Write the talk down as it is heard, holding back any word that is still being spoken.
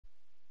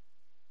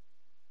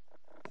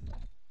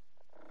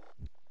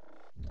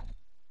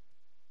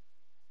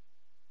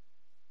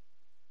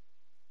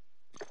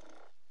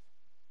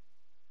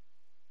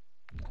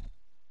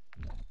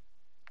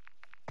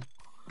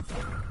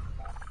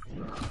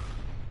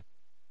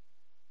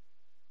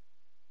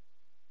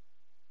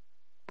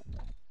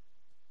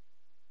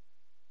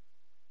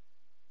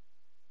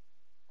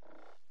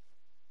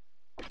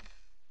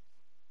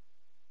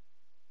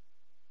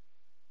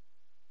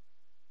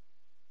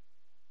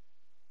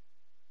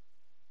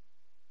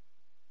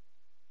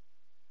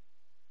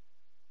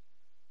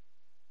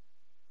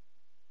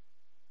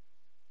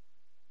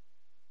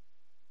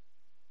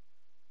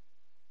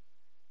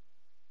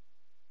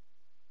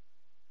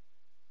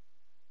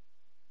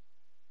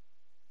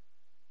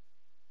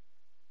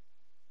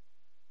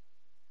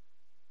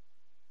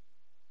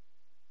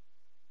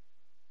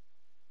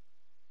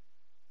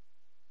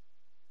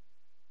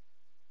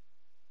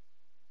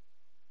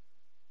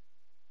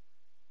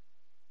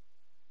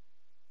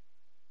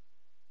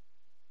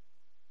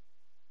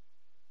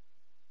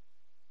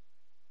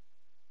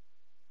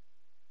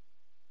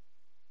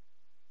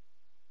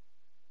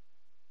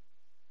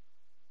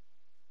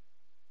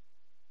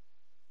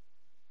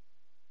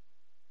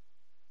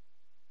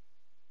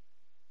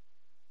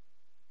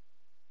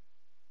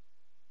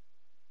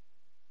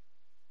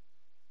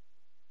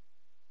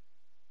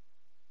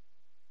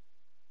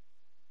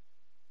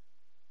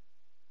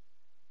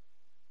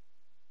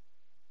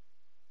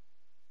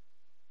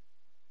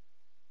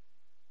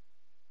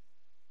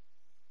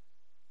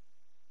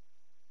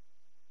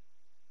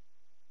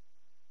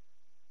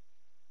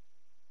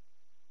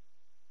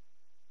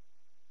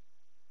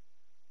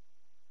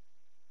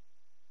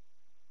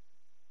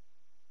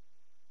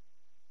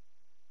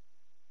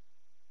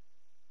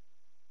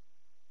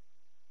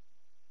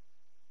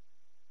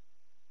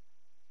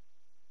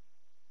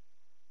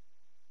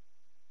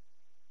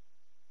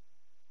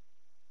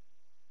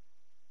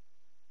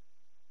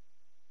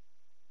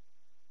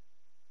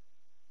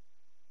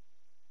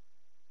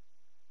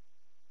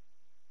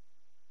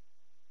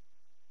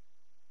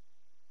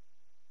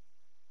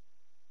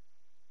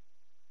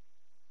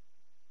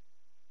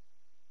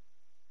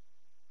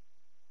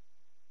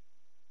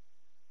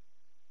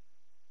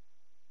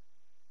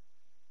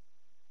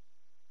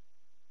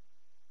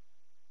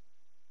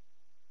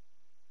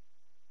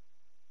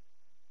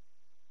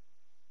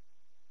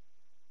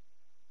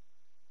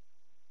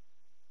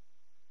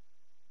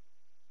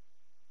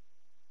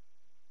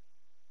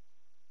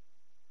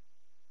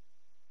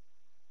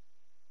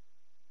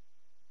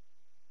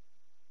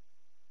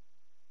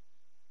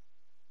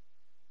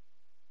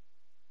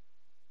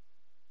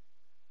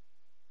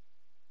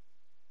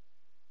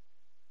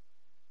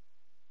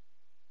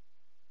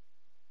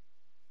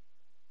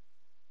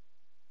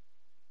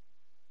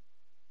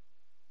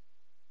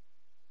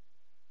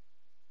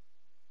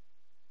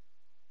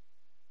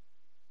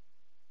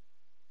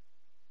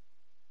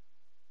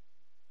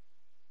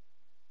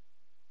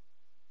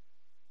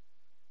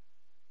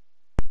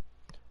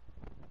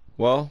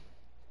Well,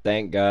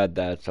 thank God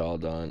that's all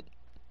done.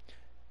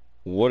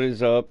 What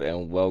is up,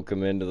 and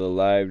welcome into the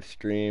live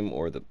stream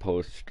or the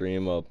post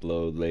stream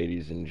upload,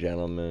 ladies and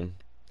gentlemen.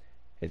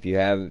 If you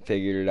haven't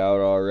figured it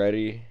out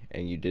already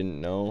and you didn't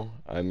know,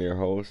 I'm your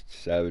host,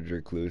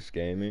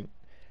 Savage-Recluse-Gaming,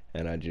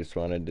 and I just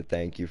wanted to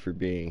thank you for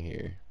being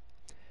here.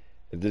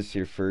 If this is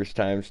your first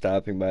time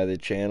stopping by the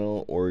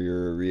channel or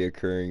you're a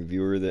reoccurring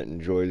viewer that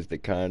enjoys the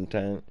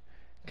content,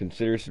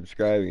 consider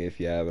subscribing if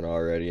you haven't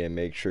already, and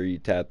make sure you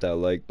tap that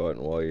like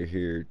button while you're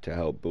here to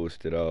help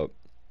boost it up.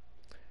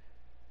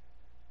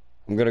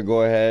 I'm going to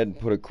go ahead and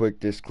put a quick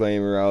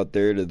disclaimer out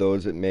there to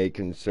those that may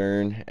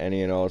concern.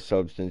 Any and all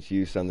substance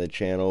use on the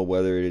channel,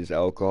 whether it is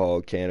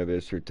alcohol,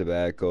 cannabis, or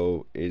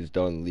tobacco, is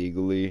done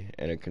legally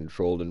in a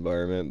controlled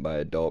environment by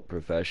adult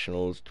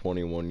professionals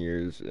 21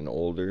 years and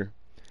older,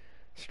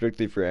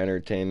 strictly for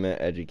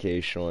entertainment,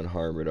 educational, and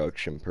harm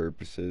reduction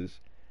purposes.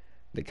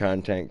 The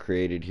content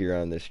created here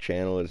on this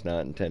channel is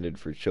not intended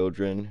for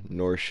children,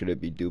 nor should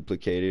it be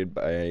duplicated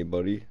by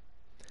anybody.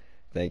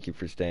 Thank you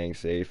for staying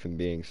safe and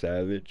being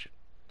savage.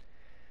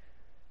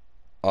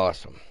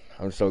 Awesome.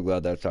 I'm so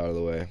glad that's out of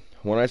the way.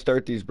 When I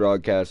start these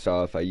broadcasts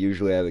off, I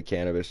usually have a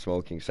cannabis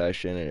smoking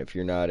session, and if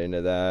you're not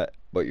into that,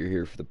 but you're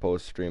here for the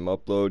post-stream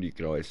upload, you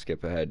can always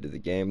skip ahead to the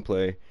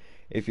gameplay.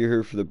 If you're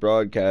here for the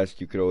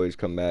broadcast, you could always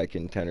come back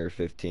in 10 or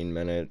 15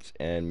 minutes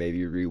and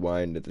maybe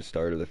rewind at the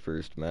start of the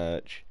first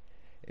match,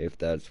 if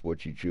that's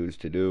what you choose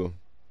to do.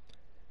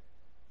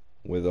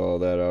 With all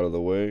that out of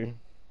the way,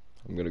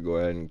 I'm going to go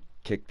ahead and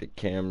kick the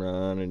camera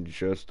on in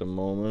just a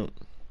moment.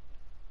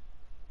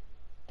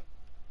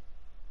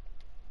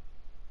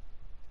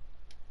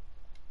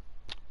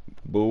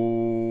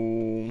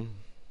 Boom.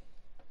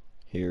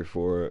 Here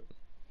for it.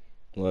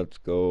 Let's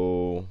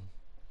go.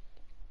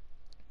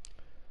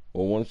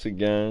 Well, once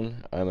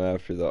again, I'm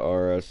after the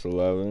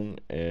RS-11,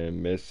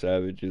 and Miss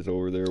Savage is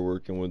over there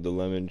working with the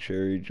lemon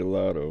cherry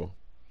gelato.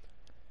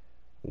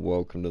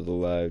 Welcome to the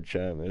live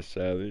chat, Miss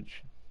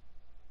Savage.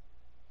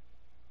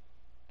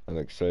 I'm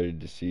excited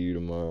to see you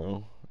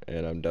tomorrow,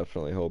 and I'm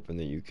definitely hoping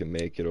that you can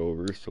make it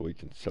over so we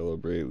can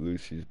celebrate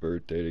Lucy's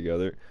birthday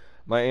together.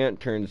 My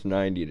aunt turns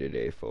 90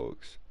 today,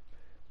 folks.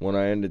 When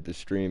I ended the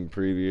stream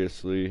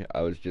previously,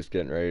 I was just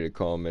getting ready to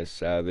call Miss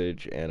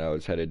Savage, and I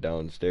was headed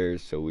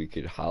downstairs so we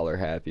could holler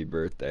happy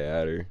birthday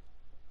at her.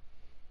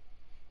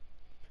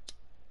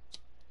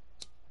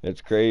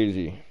 It's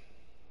crazy.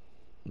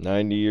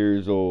 90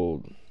 years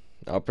old.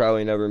 I'll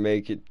probably never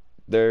make it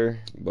there,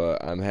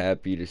 but I'm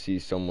happy to see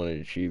someone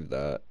achieve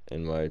that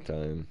in my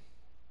time.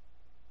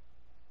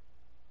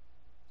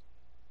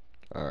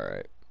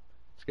 Alright,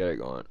 let's get it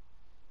going.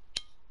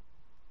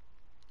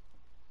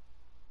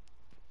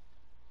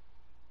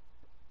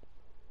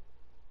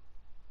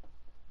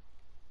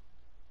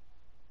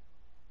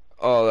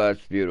 Oh,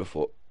 that's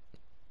beautiful.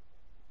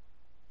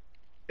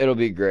 It'll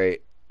be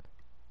great.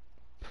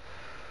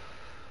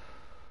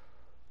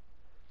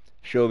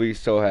 She'll be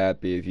so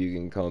happy if you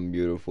can come,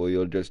 beautiful.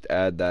 You'll just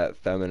add that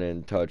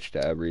feminine touch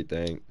to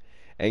everything.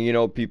 And you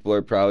know, people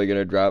are probably going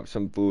to drop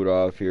some food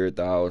off here at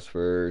the house for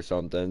her or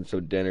something,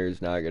 so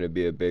dinner's not going to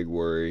be a big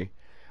worry.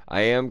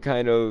 I am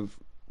kind of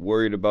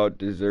worried about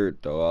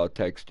dessert, though. I'll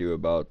text you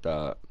about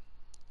that.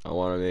 I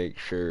want to make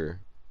sure,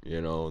 you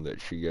know, that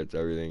she gets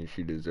everything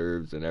she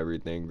deserves and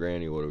everything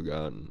Granny would have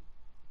gotten.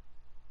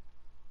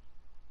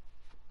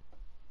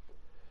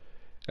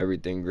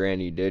 Everything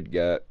Granny did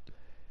get.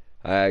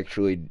 I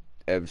actually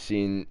have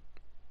seen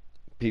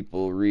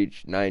people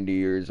reach 90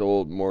 years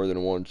old more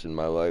than once in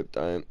my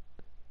lifetime.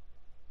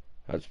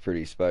 That's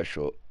pretty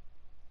special.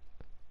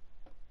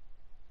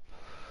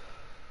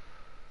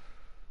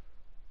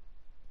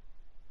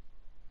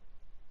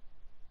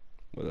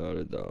 Without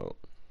a doubt.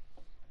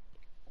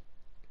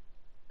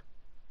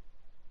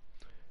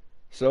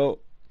 So,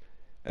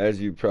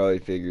 as you probably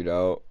figured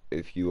out,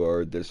 if you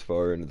are this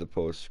far into the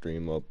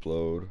post-stream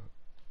upload,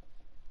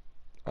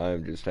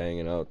 I'm just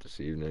hanging out this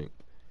evening.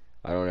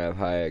 I don't have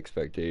high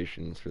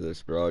expectations for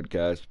this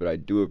broadcast, but I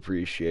do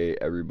appreciate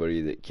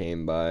everybody that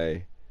came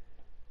by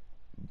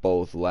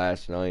both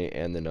last night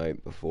and the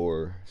night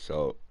before.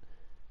 So,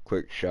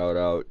 quick shout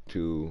out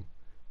to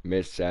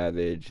Miss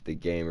Savage, The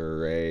Gamer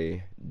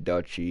Ray,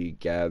 Dutchy,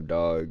 Gav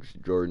Dogs,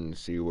 Jordan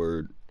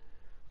Seaward.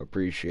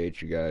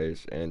 Appreciate you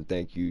guys, and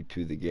thank you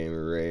to The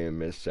Gamer Ray and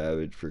Miss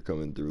Savage for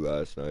coming through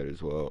last night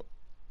as well.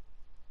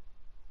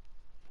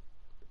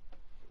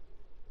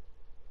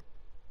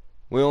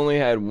 We only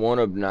had one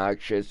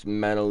obnoxious,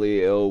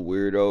 mentally ill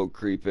weirdo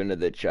creep into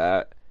the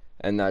chat,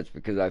 and that's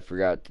because I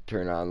forgot to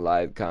turn on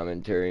live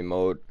commentary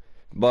mode.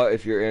 But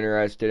if you're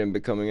interested in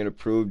becoming an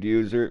approved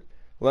user,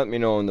 let me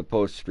know in the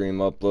post-stream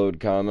upload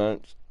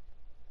comments.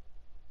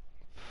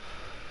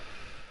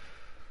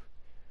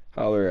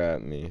 Holler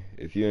at me.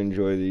 If you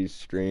enjoy these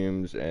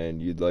streams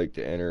and you'd like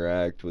to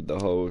interact with the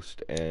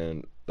host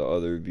and the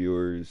other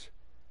viewers,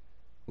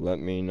 let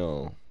me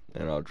know,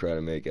 and I'll try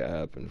to make it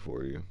happen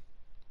for you.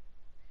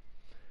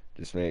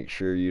 Just make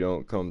sure you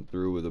don't come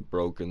through with a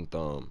broken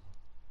thumb.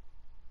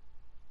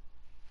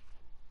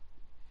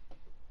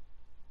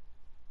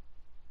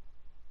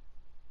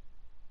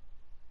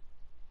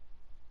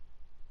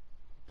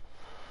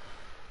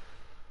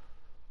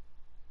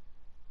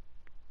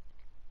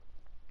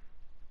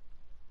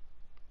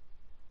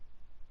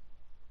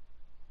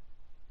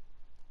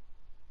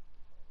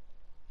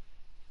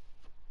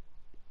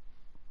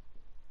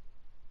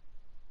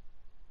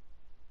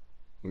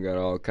 We got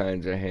all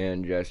kinds of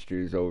hand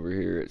gestures over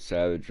here at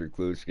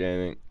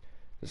Savage-Recluse-Gaming.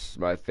 This is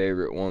my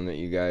favorite one that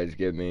you guys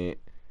give me.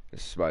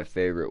 This is my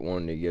favorite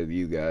one to give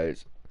you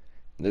guys.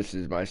 This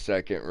is my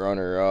second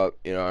runner-up,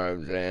 you know what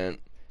I'm saying?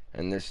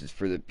 And this is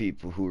for the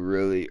people who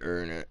really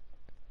earn it.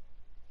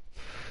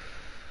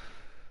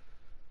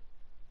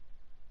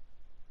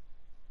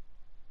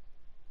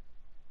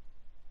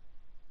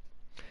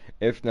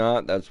 If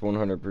not, that's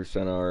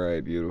 100%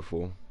 alright,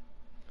 beautiful.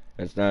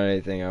 It's not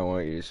anything I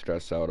want you to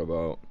stress out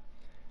about.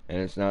 And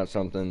it's not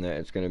something that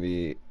it's going to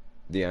be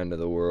the end of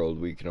the world.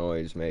 We can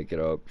always make it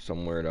up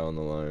somewhere down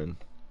the line.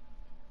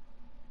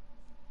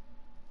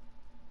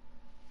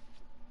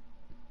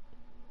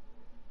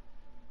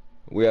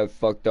 We have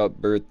fucked up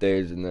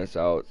birthdays in this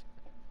house,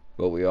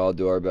 but we all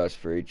do our best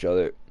for each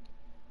other.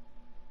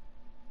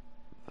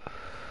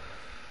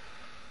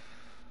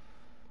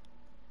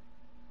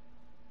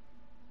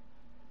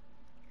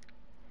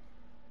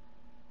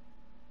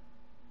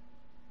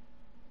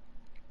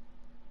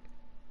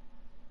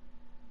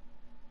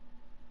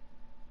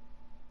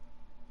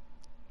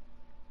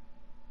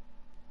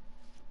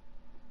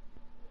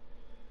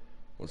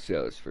 We'll see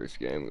how this first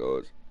game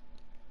goes.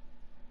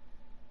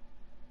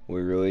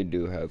 We really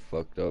do have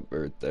fucked up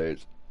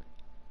birthdays.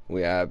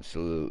 We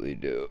absolutely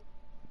do.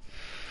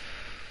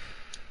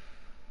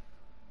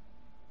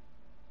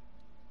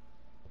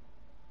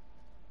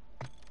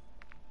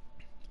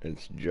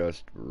 It's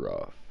just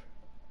rough.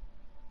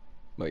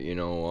 But you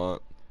know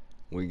what?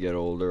 We get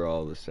older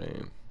all the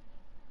same.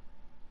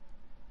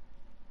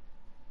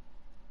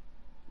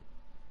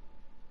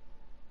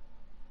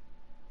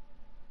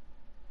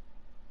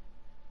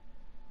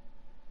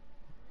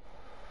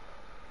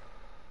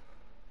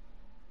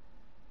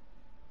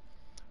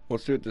 We'll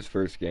see what this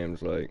first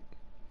game's like.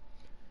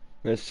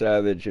 Miss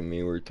Savage and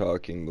me were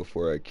talking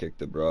before I kicked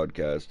the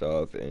broadcast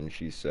off, and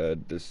she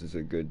said this is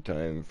a good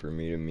time for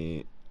me to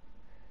meet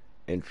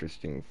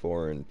interesting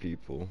foreign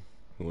people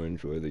who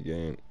enjoy the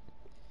game.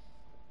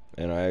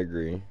 And I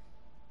agree.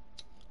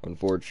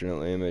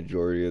 Unfortunately, a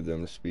majority of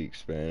them speak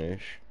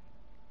Spanish.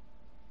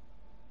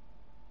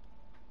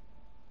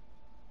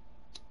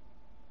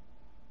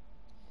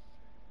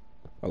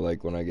 I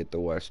like when I get the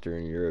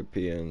Western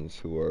Europeans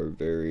who are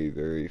very,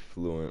 very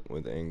fluent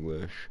with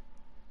English.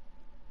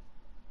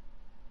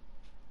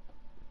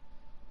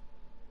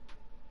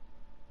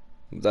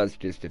 That's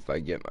just if I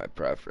get my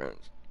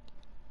preference.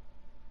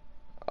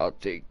 I'll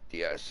take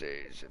the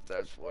essays if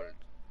that's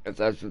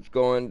what's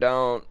going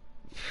down.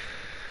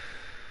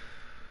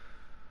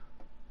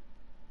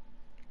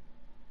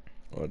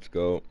 Let's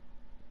go.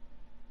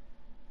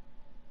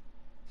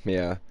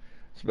 Yeah,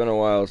 it's been a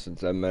while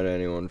since I met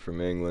anyone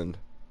from England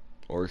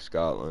or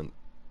Scotland.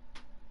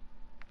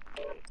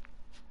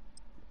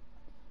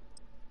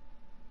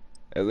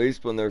 At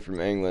least when they're from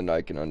England,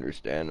 I can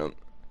understand them.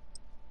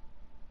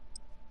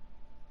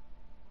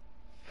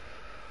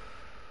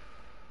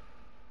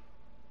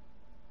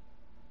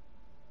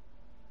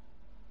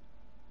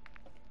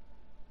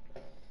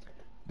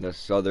 The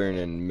southern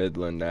and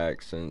midland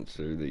accents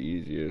are the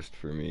easiest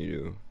for me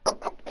to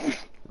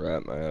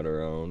wrap my head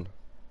around.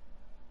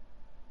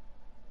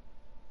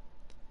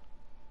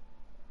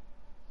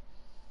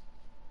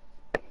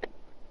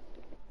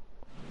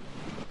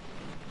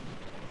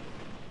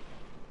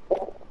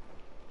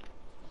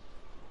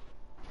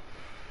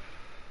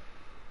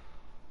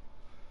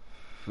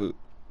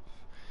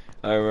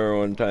 I remember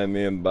one time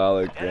me and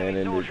Bollock ran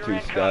into two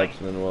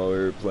Scotsmen while we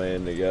were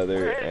playing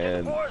together,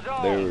 and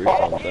they were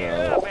something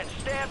else.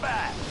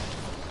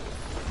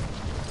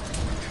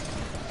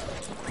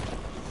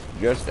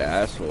 Just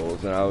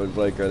assholes, and I was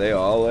like, are they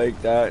all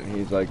like that? And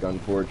he's like,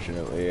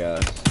 unfortunately,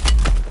 yes.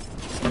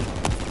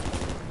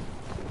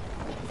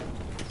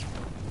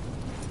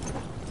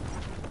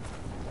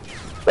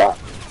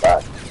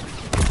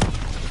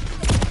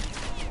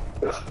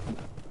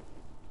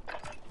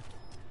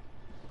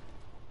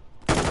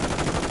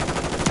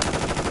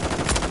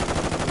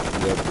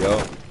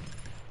 Yep.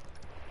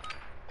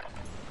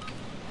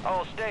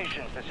 All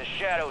stations, this is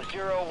Shadow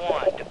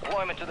 01.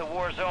 Deployment to the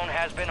war zone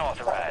has been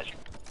authorized.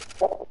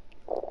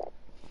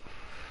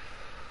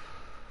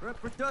 Prep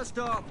for dust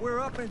off. We're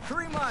up in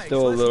 3 miles.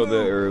 Still a little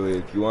bit early.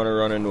 If you want to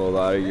run into a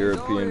lot of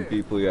European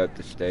people, you have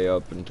to stay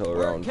up until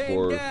around 4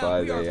 or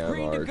 5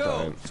 a.m. our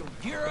time.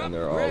 And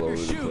they're all over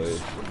the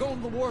place. We're going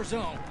to the war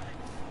zone.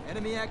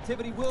 Enemy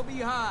activity will be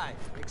high.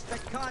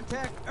 Expect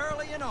contact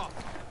early and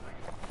often.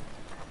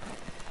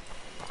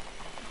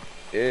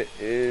 It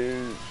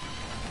is...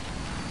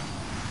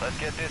 Let's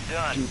get this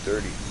done.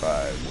 2:35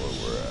 where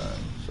we're at,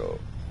 so...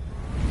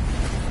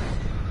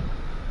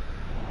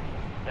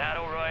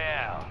 Battle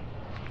Royale.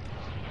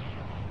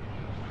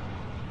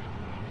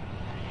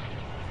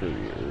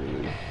 Pretty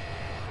early.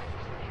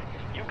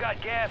 You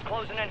got gas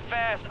closing in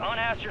fast.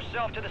 Unass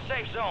yourself to the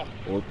safe zone.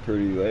 Or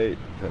pretty late,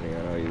 depending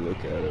on how you look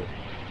at it.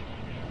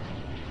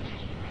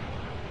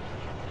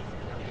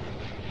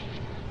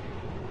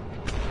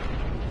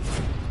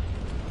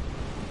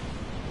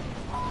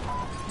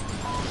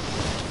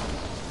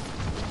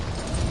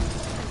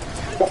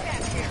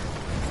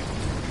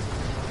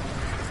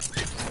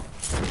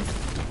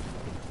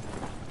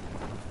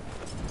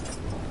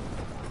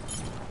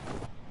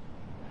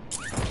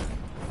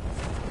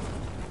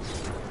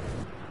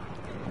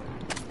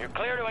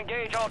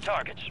 engage all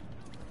targets.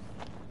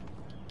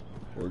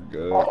 We're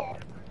good.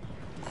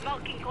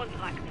 Marking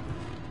contract.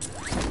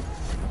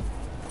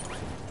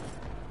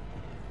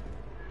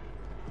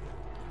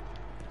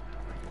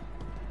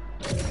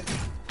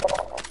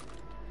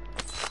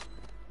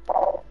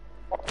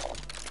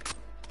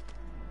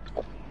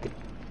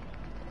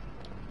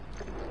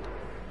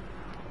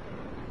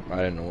 I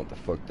didn't know what the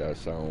fuck that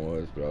sound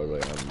was, but I was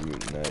like, I'm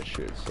muting that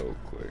shit so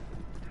quick.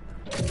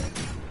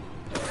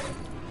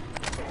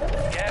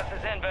 Gas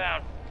is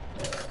inbound.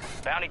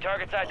 Bounty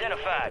targets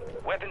identified.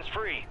 Weapons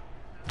free.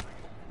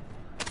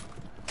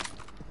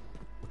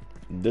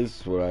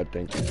 This is what I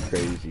think is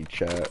crazy,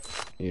 chat.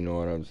 You know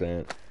what I'm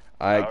saying?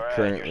 I Alright,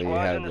 currently your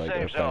squad's have in the like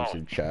safe zone.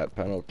 offensive chat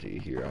penalty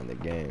here on the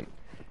game.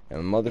 And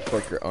the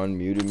motherfucker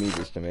unmuted me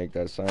just to make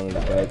that sound in the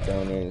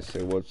background and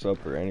say what's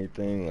up or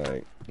anything.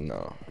 Like,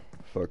 no.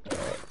 Fuck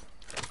that.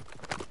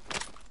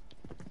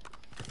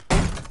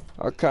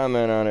 I'll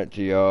comment on it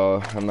to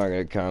y'all. I'm not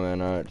gonna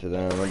comment on it to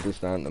them. I'm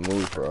just not in the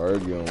mood for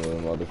arguing with a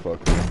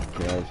motherfucker.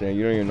 You know what I'm saying?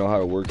 You don't even know how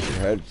to work your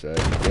headset.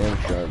 You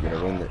damn sure aren't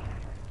gonna win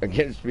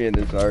against me in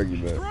this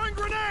argument. Throwing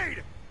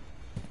grenade!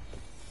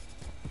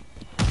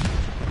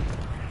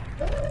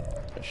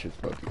 That shit's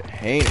about to get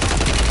heinous.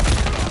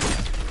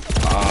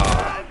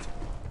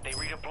 They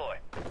redeploy.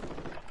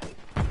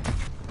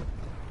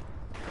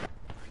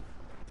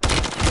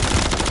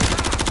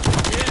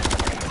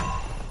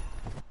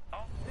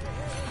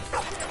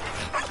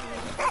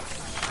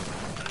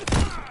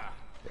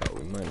 Yo,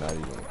 we might not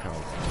even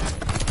count.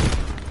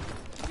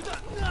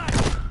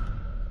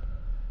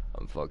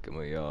 I'm fucking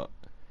with y'all.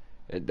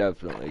 It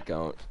definitely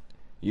counts.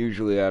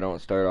 Usually I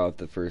don't start off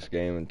the first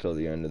game until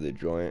the end of the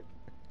joint.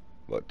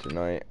 But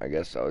tonight, I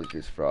guess I was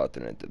just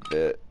frothing at the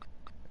bit.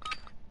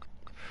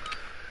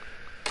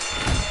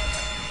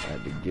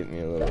 Had to get me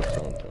a little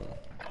something.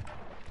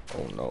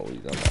 Oh no,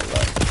 he's on my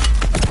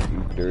left.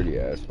 You dirty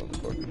ass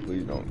motherfucker.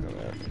 Please don't come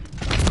at me.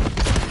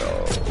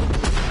 No.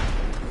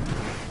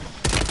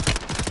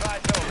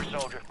 Fight over,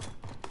 soldier.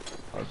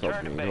 I was Turn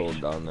hoping to he'd hold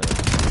base. down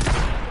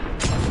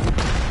there.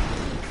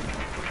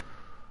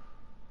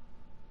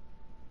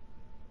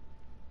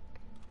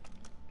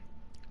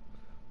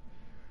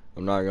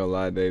 I'm not gonna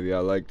lie, baby. I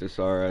like this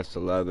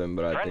RS-11,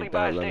 but I Friendly think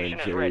buy that lemon station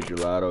is cherry ready.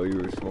 gelato you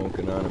were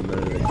smoking on a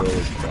minute ago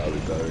is probably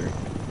better.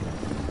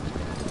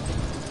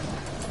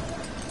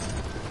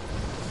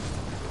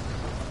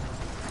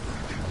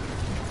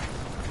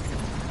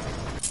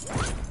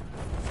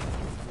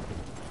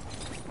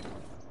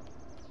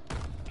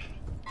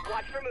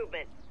 Watch for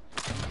movement.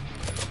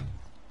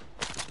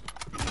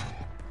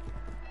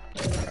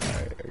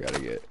 Alright, I gotta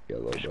get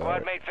yellow Your back.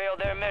 squad mate failed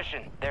their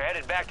mission. They're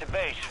headed back to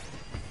base.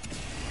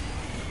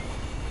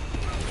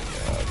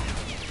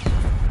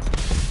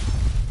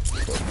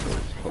 Fuck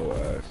those whole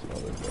ass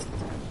motherfuckers.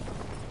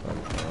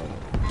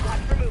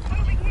 Watch for movement.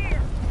 Moving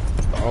here.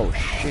 Oh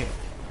shit.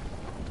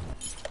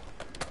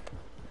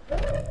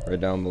 Right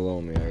down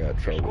below me, I got Your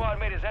trouble. squad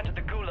mate has entered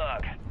the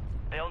gulag.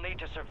 They'll need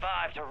to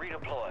survive to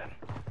redeploy.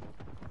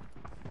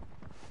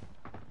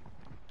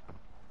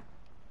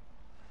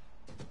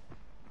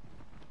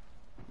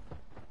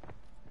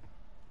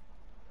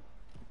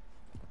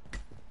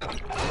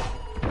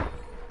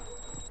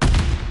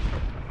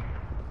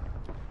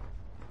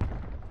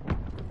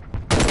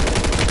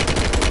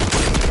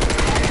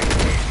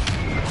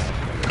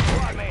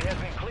 Squad mate has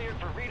been cleared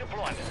for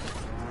redeployment.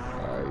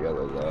 Alright,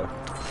 yellow left.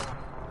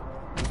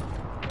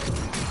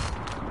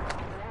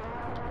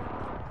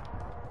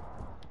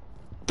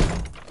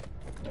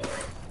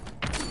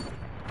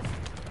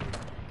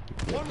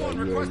 One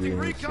requesting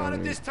recon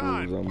at this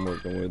time. I'm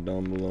working with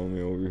down below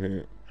me over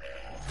here.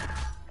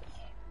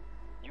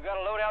 You got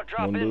a loadout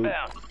drop One dude.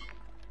 inbound.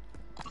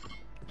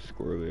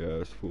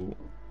 Squirrely ass fool.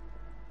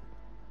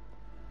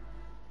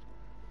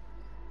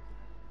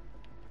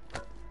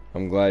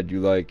 I'm glad you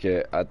like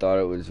it. I thought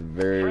it was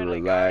very Friendly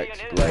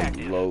relaxed, Guardian is like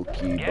active.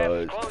 low-key Gas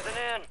buzz. is closing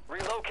in.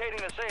 Relocating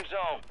the safe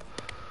zone.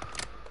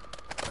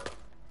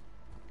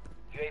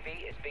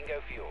 UAV is bingo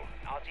fuel.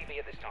 RTV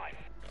at this time.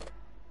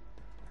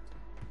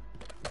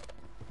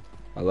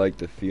 I like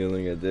the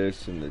feeling of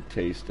this and the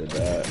taste of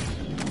that.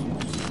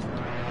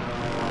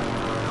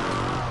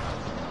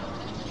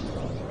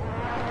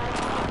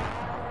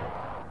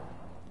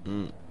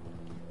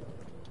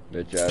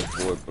 Bitch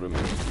ass boy put a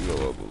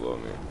mosquito up above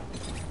me.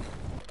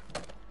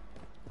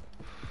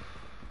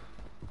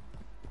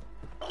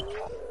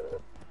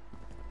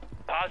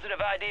 Positive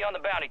ID on the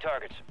bounty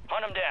targets.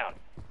 Hunt them down.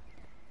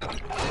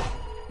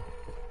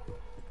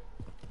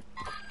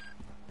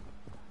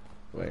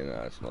 Lame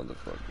ass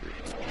motherfucker.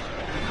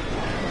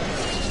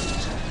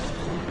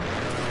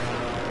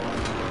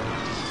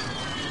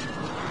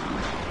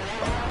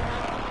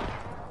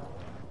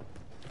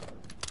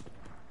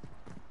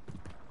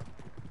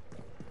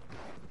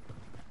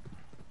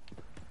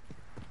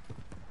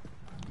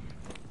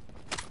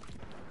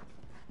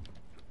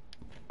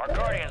 Our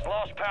Guardians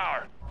lost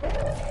power.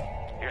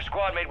 Your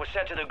squad mate was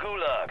sent to the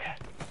gulag.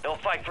 They'll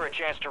fight for a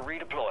chance to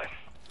redeploy.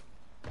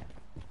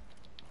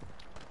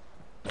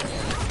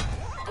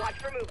 Watch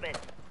for movement.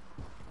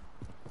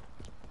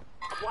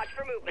 Watch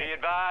for Be movement.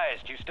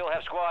 advised, you still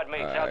have squad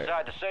mates All right.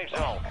 outside the safe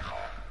zone.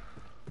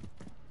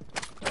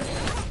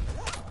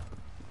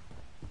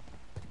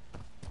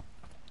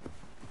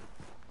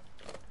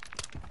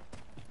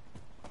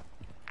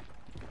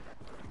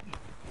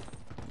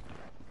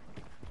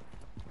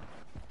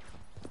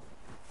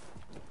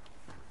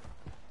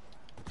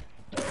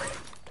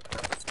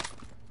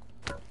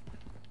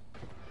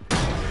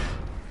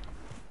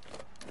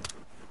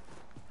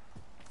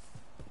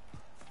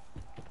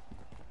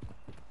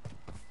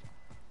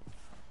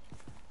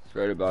 It's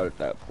right about at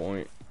that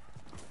point.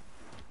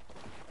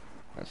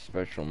 That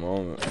special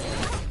moment.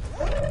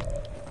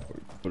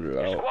 Put it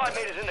Your out. squad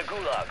mate is in the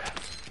gulag.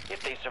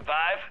 If they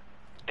survive,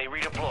 they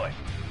redeploy.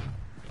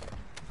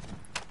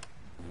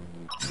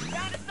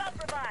 Found a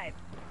self-revive.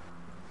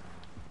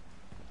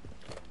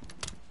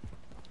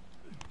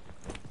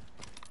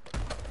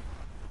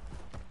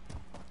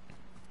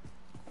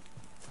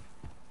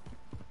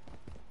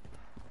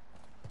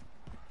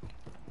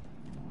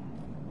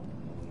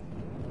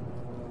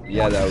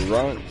 Yeah, that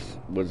runts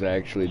was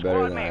actually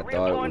better than I Squad mate,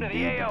 thought it redeploying would to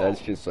be, the but AO.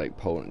 that's just like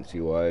potency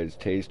wise.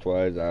 Taste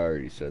wise, I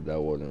already said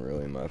that wasn't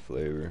really my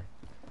flavor.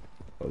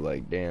 But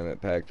like, damn,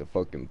 it packed a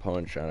fucking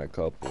punch on a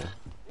couple.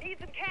 Need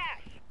some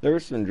cash. There were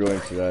some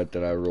joints of that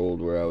I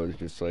rolled where I was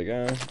just like,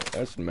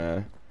 that's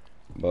meh.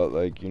 But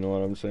like, you know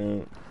what I'm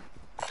saying?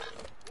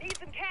 Need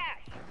some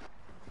cash.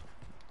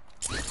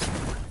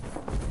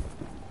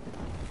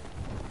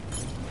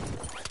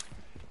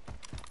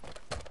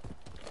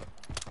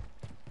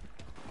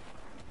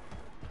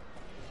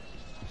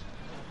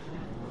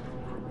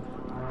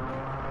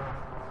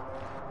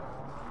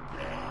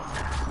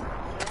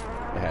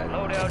 It had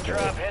Loadout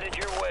drop headed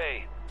your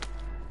way.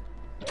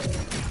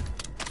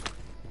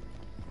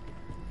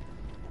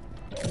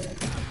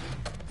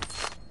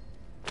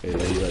 Hey,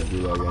 there's that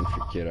gulag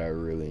entry kit I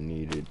really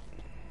needed.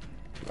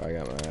 I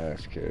got my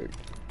ass kicked.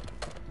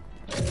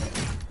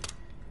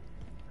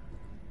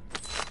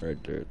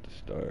 Right there at the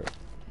start.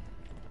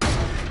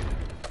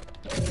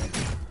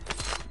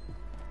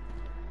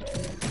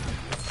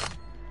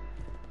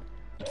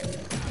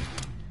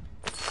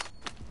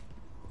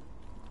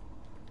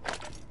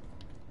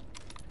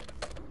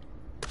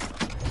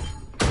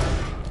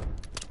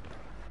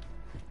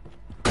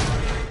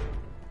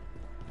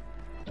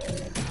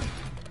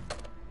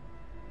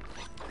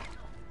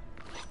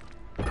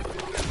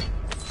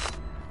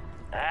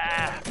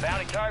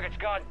 Bounty target's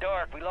gone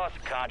dark. We lost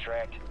the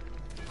contract.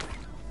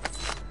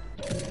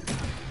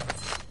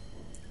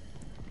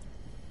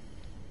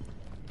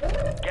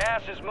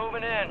 Gas is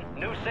moving in.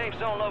 New safe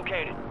zone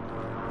located.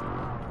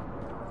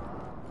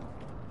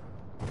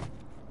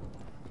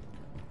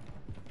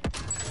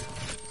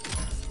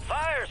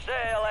 Fire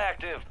sale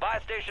active. Buy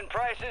station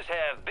prices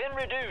have been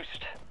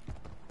reduced.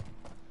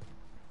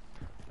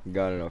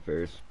 Got enough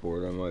air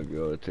support, I might be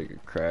able to take a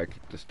crack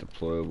at this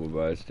deployable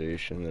buy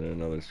station that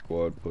another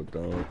squad put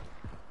down.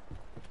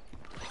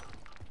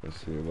 Let's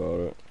see about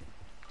it.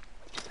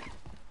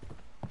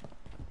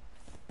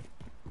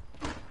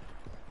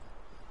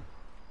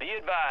 Be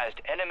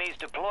advised, enemies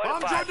deployed Bomb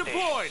at buy drone station.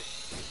 deployed!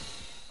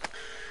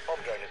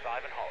 Bomb drone is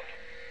live and hot.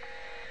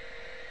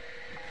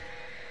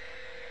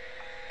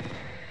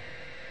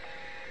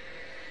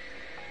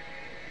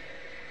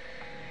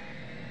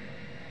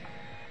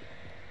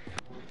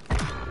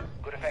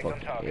 Good effect on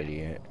Fucking target.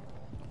 idiot.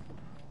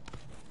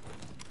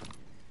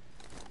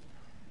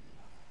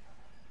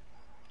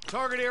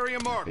 Target area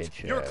marked.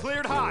 Bitch You're ass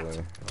cleared boy. hot.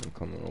 I'm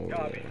coming over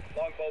Copy. there.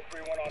 Longbow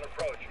 3-1 on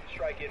approach.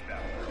 Strike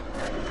inbound.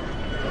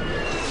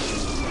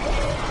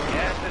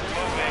 Gas is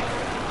moving.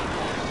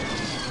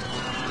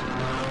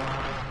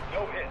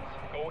 No hits.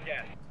 Go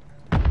again.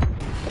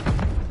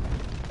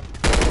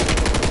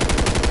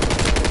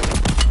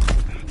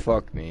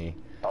 Fuck me.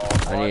 All I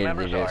squad needed to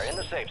members are just in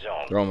the safe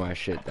zone. throw my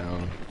shit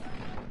down.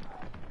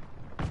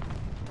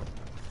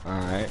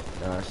 Alright,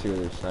 now I see where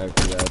they're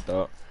snipers at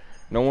though.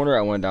 No wonder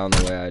I went down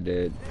the way I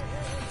did.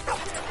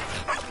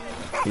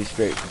 He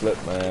straight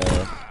flipped my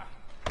ass.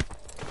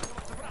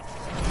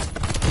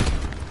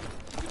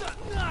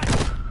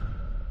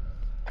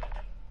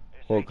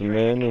 Welcome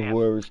in, and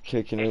whoever's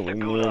kicking it with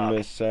me and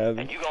Miss And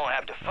Savage. you're gonna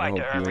have to I fight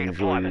to hope earn you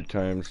enjoy your redeployment.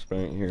 time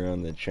spent here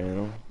on the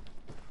channel.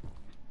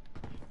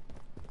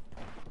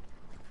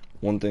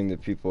 One thing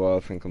that people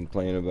often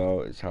complain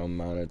about is how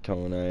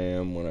monotone I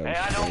am when I'm Hey,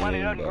 I know money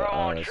streaming, doesn't but grow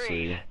on honestly,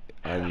 trees,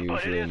 I'm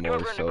but it usually is more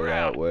covering the so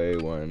ground. that way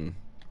when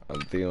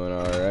I'm feeling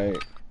alright.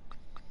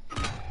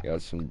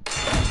 Got some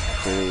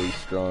fairly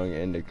strong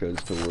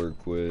indicas to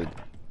work with.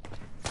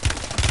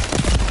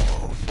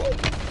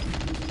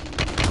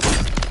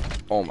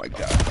 Oh my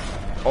god.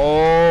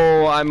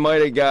 Oh, I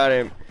might have got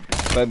him.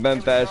 If I'd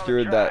been faster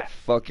with that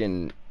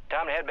fucking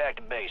Time to head back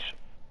to base.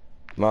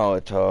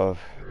 Molotov.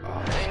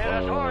 They hit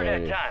us hard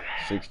that time.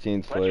 16th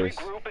Let's place.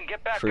 regroup and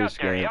get back First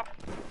up there, game. yep.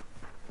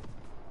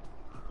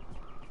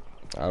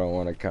 I don't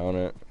want to count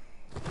it,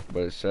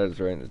 but it says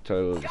right in the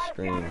title of the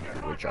stream,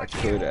 which I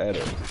could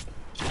edit.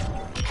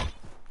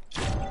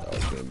 I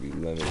was going to be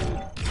limited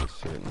to a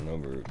certain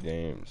number of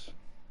games.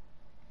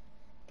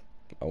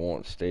 I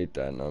won't state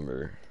that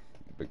number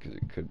because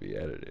it could be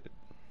edited.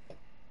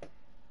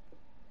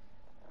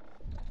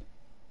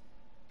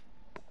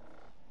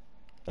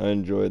 I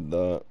enjoyed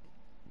that,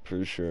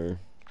 for sure.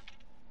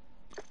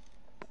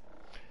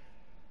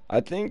 I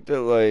think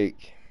that,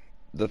 like,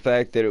 the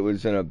fact that it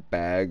was in a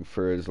bag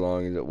for as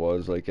long as it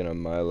was, like in a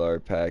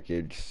Mylar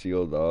package,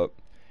 sealed up,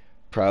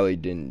 probably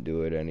didn't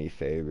do it any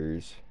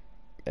favors.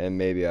 And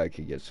maybe I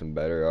could get some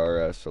better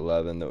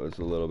RS-11 that was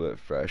a little bit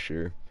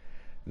fresher.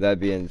 That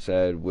being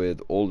said,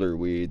 with older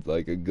weed,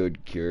 like a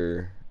good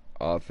cure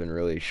often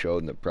really showed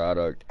in the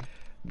product.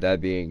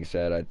 That being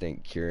said, I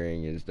think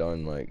curing is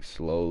done like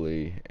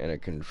slowly in a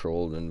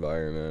controlled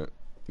environment,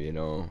 you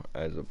know,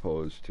 as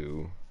opposed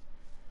to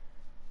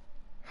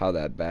how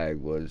that bag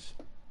was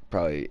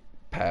probably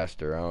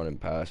passed around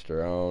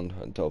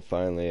until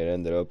finally it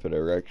ended up at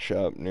a rec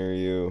shop near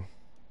you.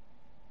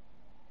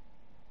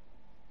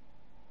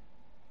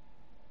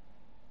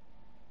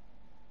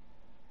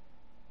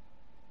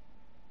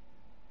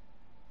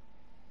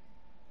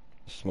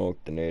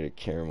 Smoked the native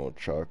caramel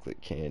chocolate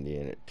candy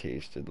and it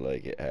tasted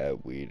like it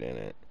had weed in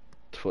it.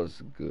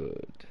 'Twas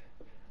good.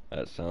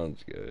 That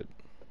sounds good.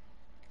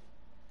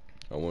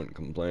 I wouldn't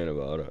complain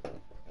about it.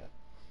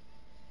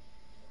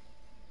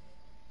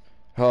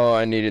 Oh,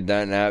 I needed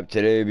that nap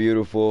today,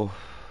 beautiful.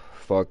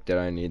 Fuck, did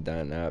I need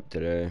that nap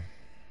today.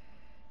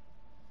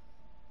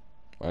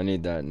 I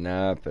need that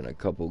nap and a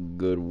couple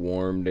good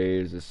warm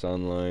days of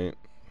sunlight.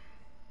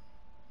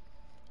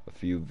 A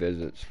few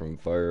visits from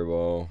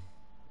Fireball.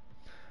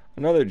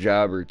 Another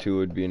job or two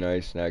would be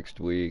nice next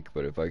week,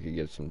 but if I could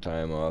get some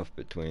time off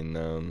between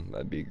them,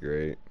 that'd be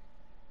great.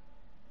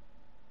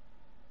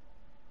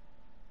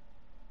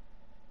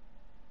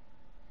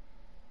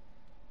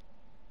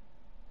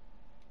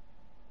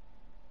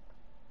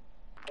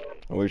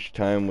 I wish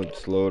time would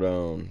slow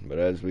down, but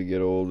as we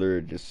get older,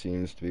 it just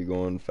seems to be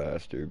going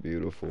faster.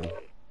 Beautiful.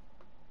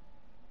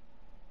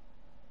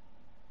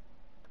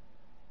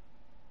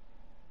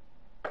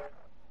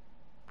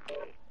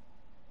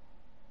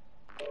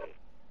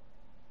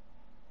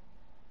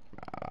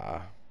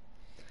 Ah,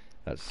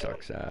 that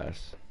sucks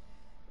ass.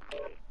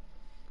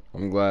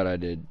 I'm glad I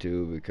did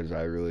too, because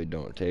I really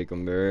don't take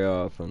them very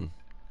often.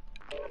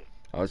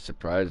 I was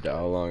surprised at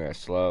how long I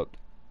slept.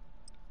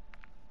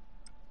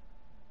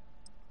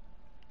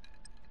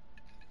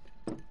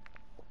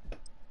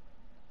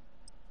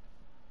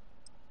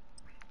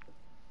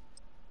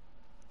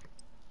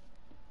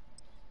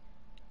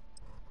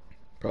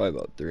 Probably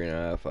about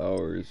 3.5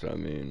 hours. I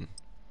mean,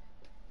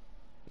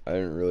 I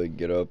didn't really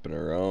get up and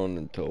around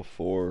until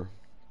 4.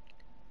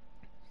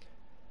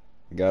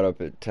 Got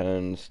up at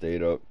 10,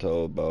 stayed up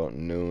till about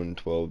noon,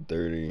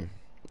 12:30,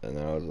 and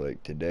then I was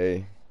like,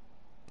 today,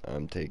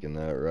 I'm taking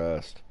that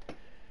rest.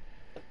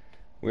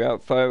 We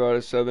got 5 out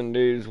of 7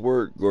 days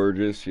work,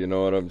 gorgeous, you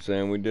know what I'm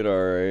saying? We did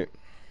alright.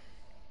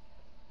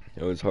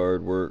 It was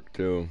hard work,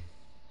 too.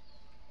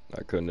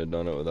 I couldn't have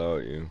done it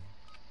without you.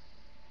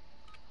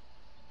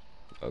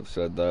 I've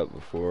said that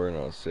before, and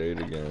I'll say it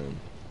again.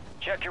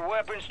 Check your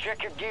weapons,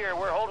 check your gear.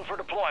 We're holding for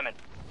deployment.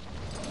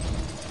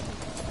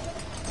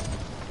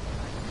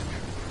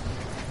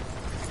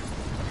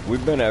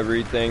 We've been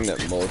everything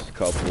that most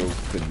couples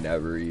could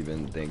never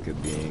even think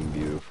of being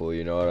beautiful,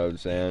 you know what I'm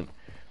saying?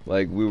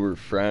 Like, we were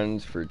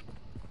friends for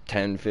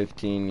 10,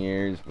 15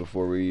 years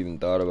before we even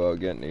thought about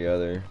getting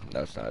together.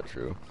 That's not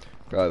true.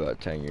 Probably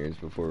about 10 years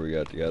before we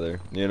got together.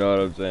 You know what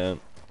I'm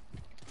saying?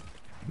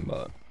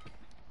 But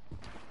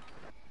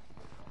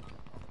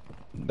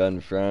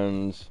been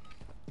friends,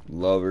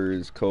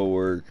 lovers,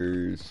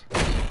 co-workers.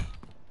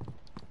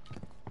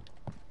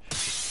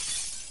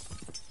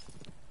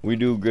 We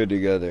do good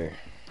together.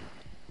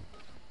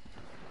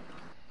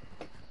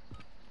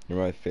 You're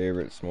my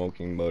favorite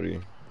smoking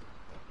buddy.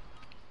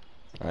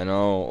 I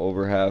know,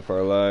 over half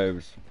our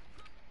lives.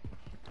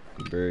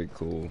 Very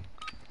cool.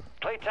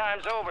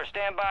 Playtime's over.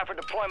 Stand by for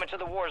deployment to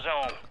the war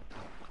zone.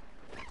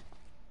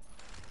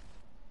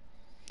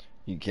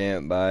 You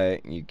can't buy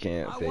it, you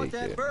can't I want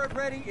fake that it. bird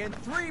ready in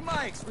 3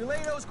 mics.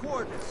 Relay those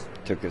coordinates.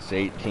 Took us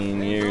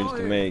 18 years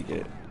to make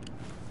it.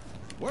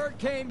 Word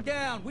came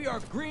down. We are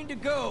green to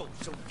go.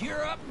 So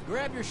gear up and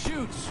grab your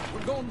chutes.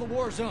 We're going to the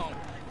war zone.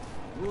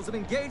 Rules of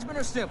engagement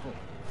are simple.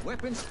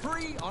 Weapons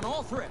free on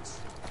all threats.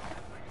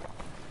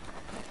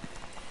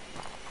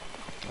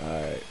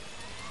 Alright.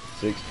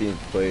 16th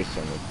place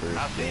on the first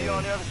I'll see game. you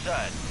on the other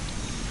side.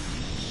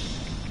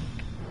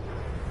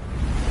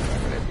 I'm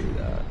not gonna do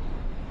that.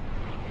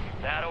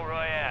 Battle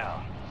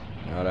Royale.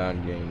 Not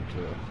on game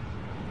 2.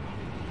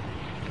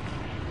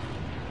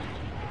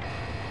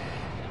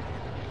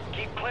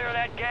 Keep clear of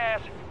that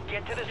gas.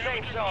 Get to the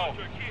safe zone.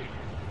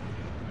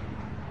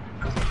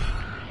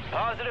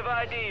 Positive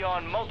ID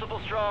on multiple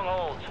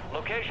strongholds.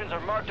 Locations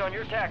are marked on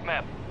your TAC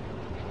map.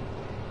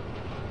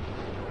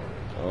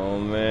 Oh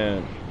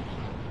man.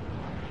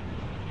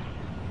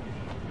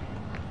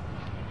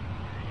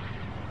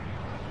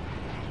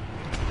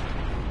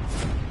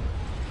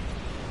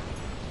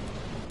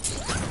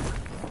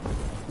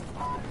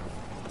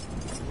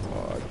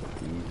 Oh, I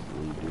could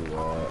easily do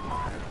that.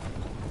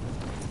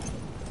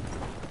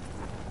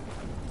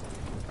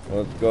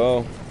 Let's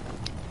go.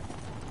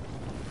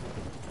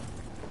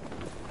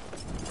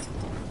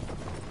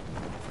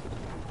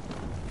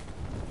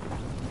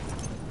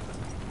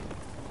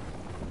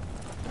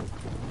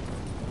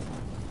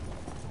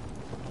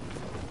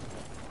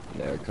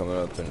 Yeah, coming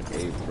up in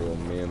April,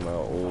 me and my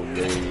old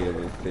lady have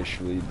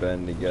officially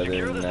been together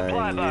Secure the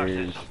supply 9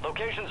 years. boxes.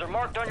 Locations are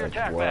marked on your That's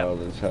attack map.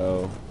 wild as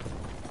hell.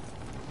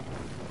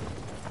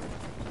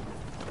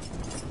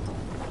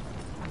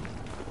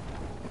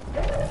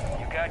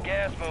 You got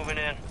gas moving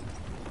in.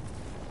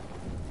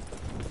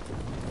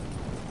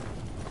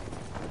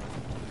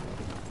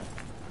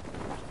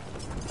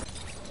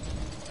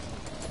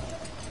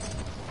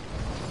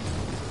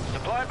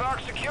 Supply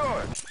box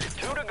secured.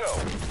 2 to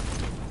go.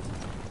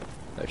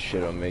 That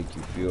shit'll make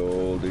you feel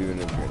old even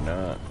if you're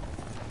not.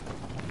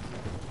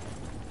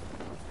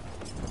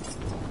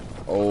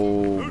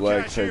 Oh,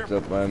 black checked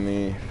up by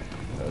me.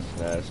 That's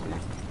nasty.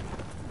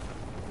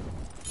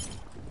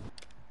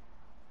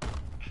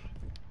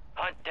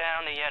 Hunt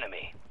down the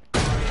enemy.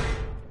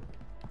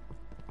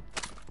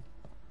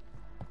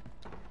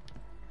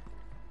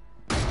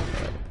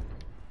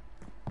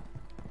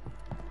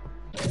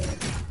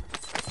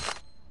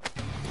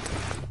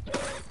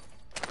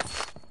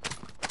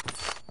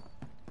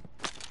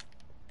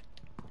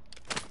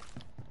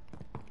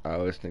 I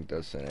always think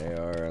that's an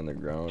AR on the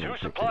ground. 2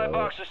 supply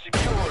boxes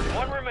secured.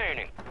 1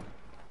 remaining.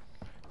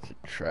 It's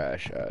a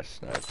trash ass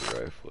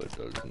sniper rifle. It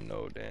does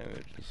no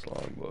damage. This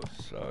longbow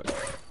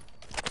sucks.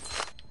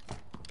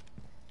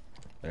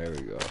 There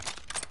we go.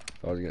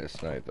 If I was gonna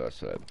snipe,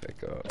 that's what I'd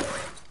pick up.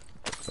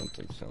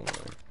 Something similar.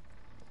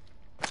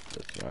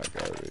 That's not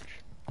garbage.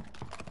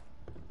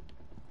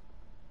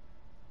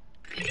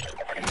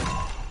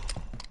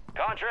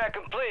 Contract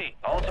complete.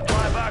 All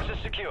supply boxes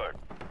secured.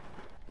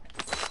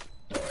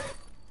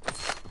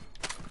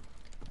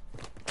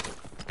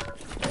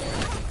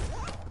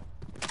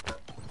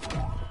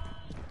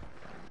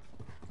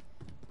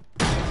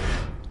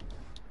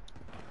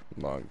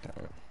 Long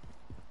time.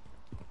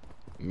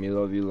 Me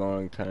love you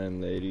long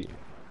time, lady.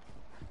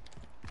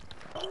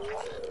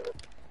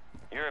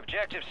 Your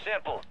objective's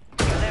simple.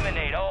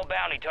 Eliminate all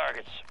bounty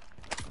targets.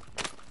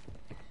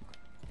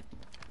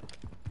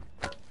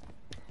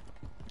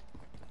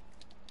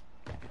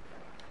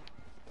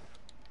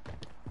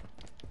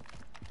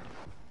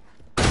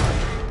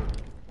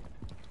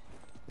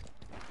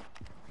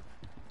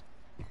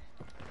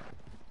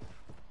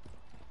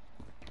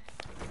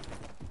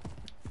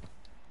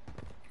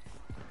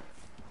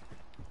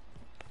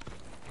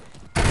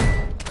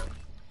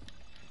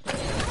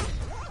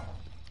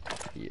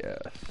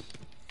 Yes.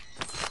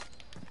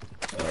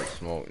 That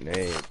smoke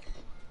nade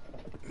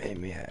made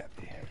me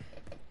happy.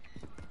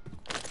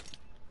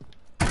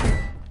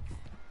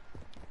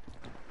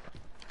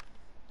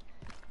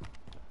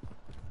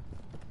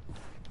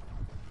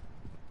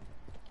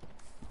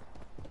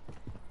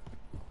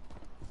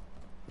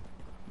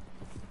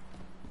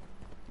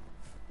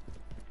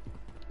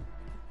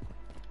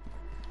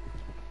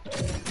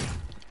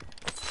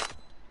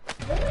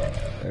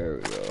 There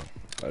we go.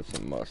 That's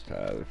a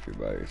must-have if you're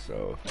by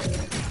yourself.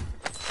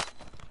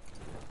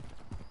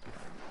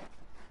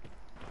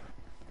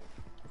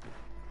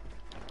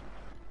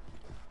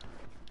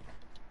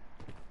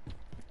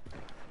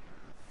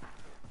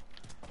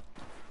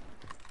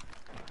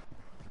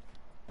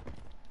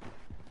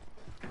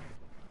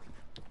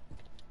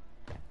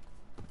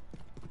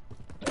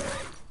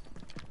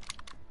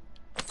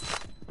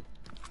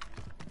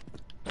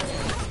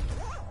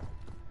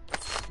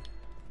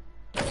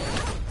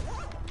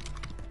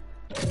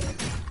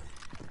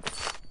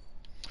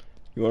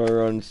 You want to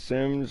run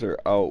Sims or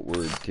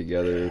Outward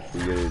together if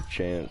we get a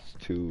chance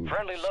to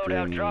Friendly stream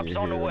loadout drops here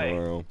on the way.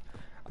 tomorrow?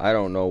 I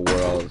don't know what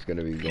all is going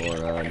to be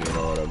going on, you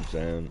know what I'm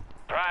saying?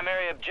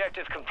 Primary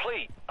objective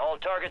complete. All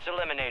targets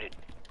eliminated.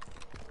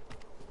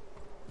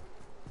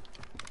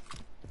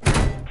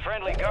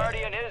 Friendly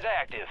Guardian is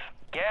active.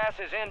 Gas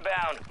is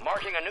inbound,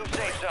 marking a new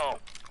safe zone.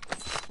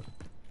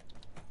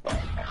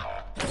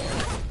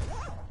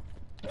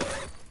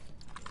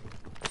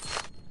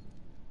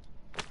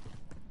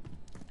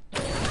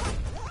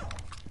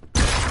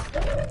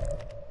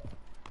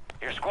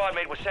 Your squad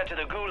mate was sent to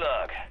the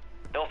Gulag.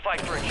 They'll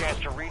fight for a chance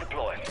to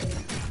redeploy.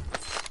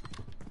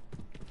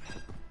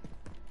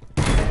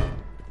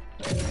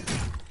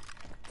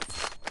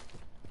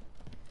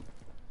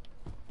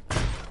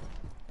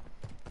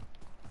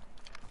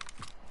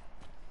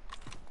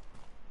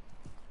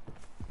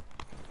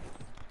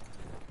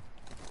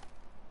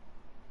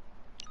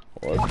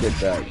 Well, let's get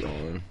that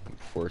going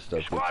before stuff Your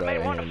gets squad out mate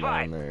of won the hand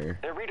fight. down there.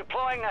 They're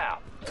redeploying now.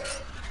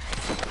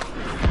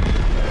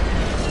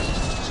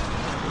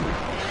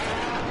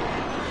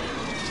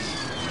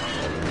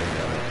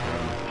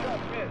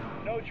 Just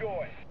missed. No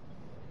joy.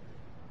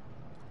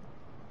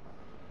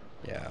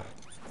 Yeah.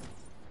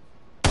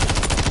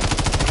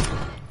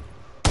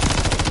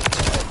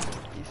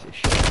 Piece of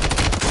shit.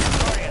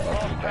 Guardian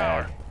lost Fucking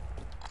power. bad.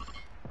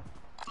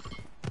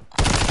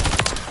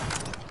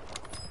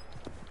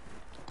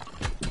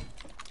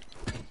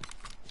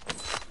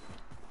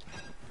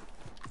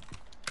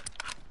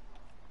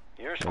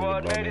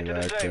 Squad about made me it to the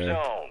back safe there.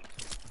 zone.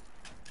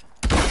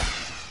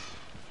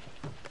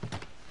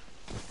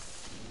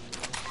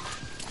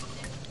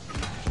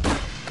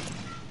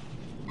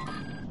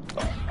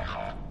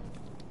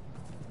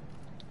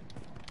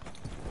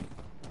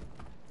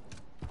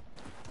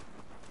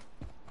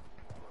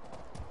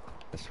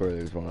 I swear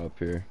there's one up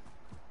here.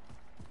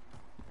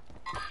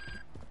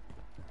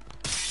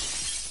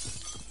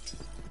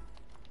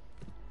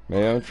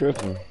 Maybe I'm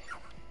tripping.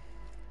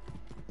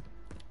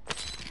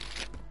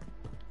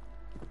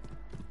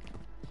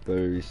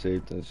 Better be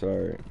safe than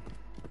sorry.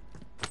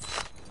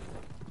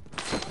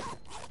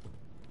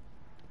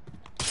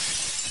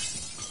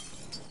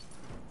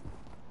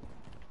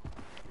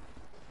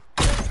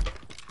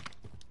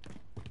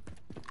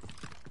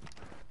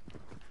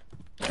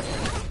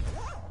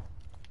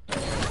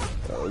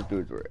 Those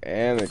dudes were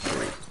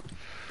amateurs.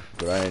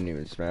 But I didn't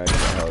even smash the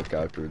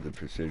helicopter with the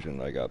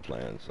precision I got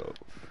planned, so.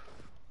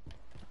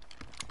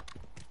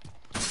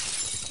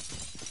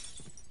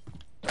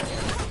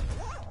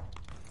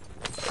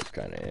 That was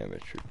kind of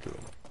amateur too.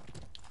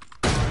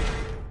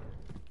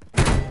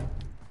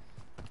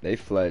 They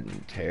fled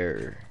in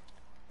terror.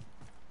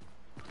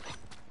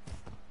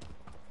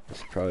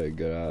 It's probably a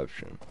good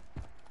option.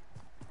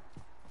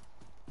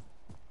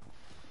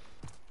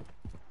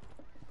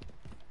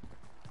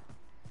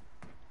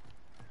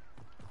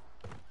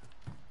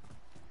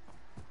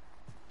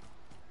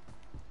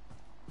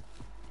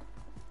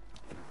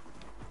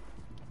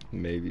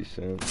 Maybe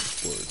soon.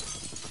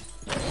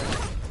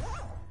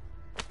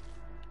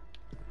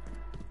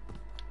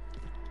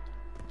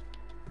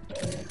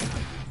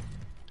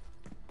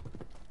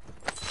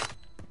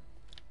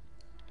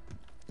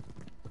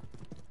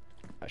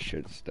 I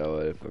should stow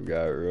it if I've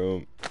got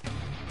room.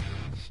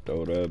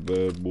 Stow that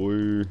bad boy.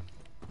 Let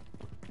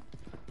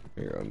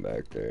me run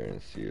back there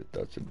and see if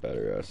that's a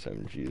better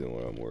SMG than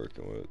what I'm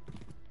working with.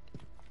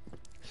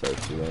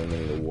 Starts to run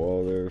into the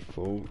wall there,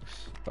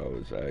 folks. I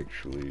was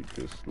actually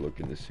just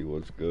looking to see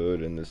what's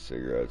good, and the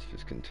cigarette's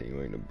just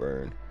continuing to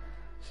burn.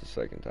 It's the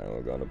second time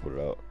I've gone to put it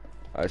out.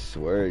 I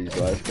swear these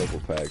last couple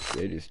packs,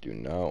 they just do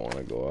not want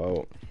to go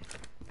out.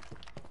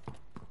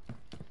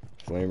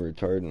 Flame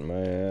retardant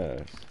my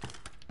ass.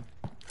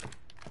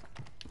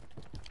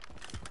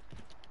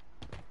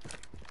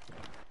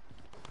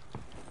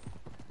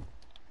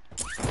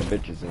 The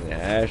bitch is in the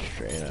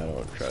ashtray and I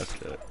don't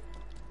trust it.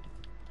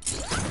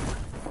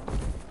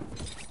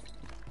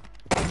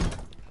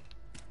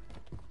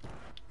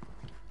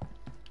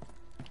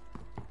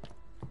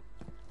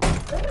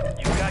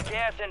 You've got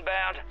gas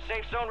inbound.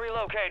 Safe zone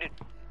relocated.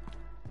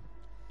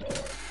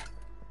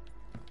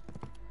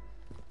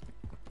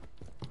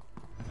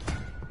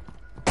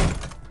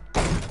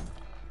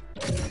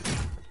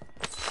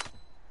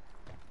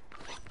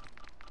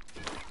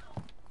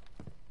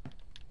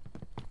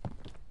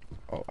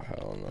 Oh,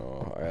 hell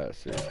no. I gotta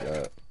search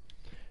that.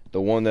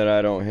 The one that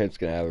I don't hit's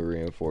gonna have a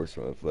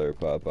reinforcement flare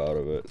pop out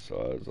of it, so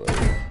I was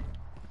like...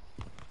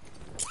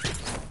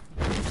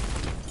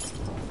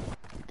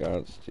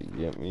 Gots to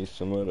get me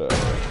some of that.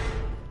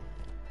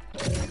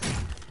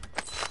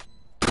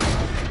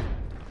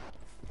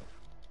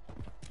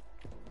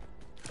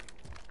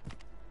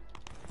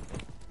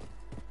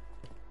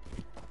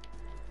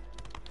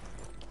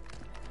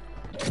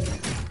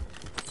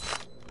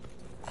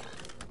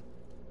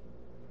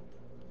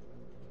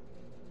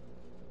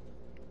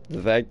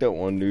 The fact that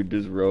one dude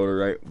just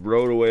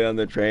rode away on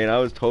the train, I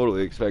was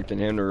totally expecting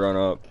him to run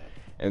up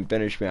and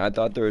finish me. I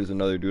thought there was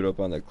another dude up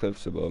on the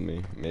cliffs above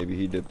me. Maybe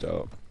he dipped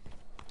out.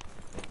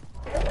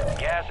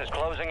 Gas is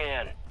closing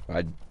in.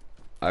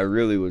 I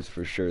really was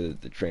for sure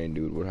that the train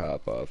dude would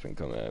hop off and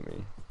come at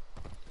me.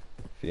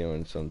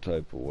 Feeling some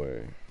type of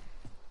way.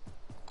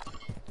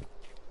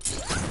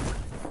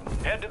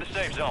 Head to the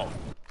safe zone.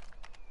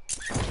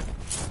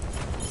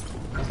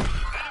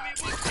 Enemy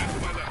movement to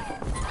my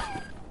left.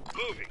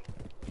 Moving.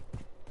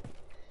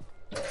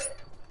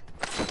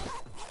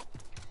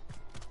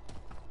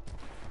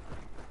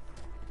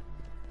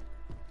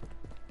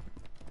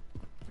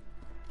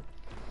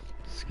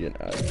 It's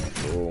getting out of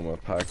control. My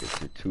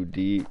pockets are too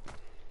deep.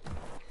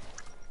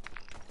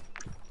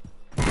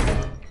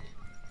 Enemy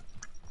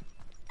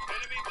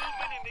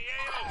movement in the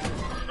AO.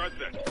 Start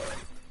that.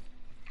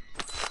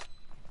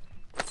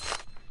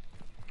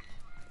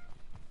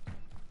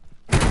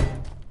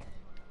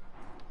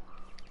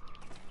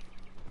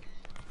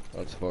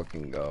 Let's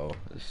fucking go.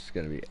 This is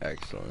gonna be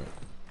excellent.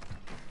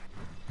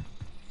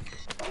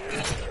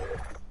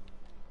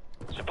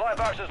 Supply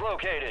box is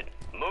located.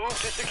 Move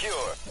to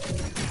secure.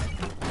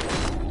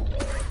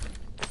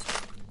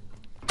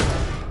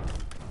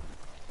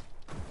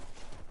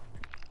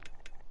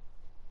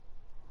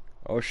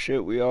 Oh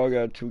shit, we all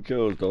got 2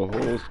 kills. The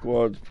whole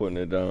squad's putting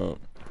it down.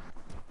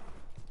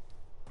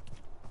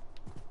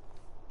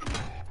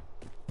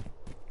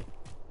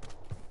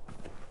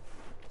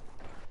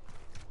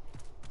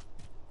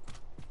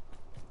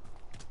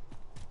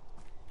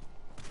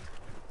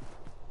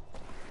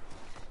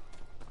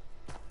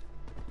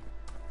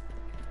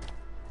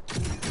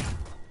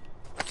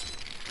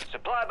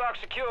 Supply box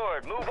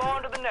secured. Move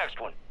on to the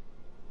next one.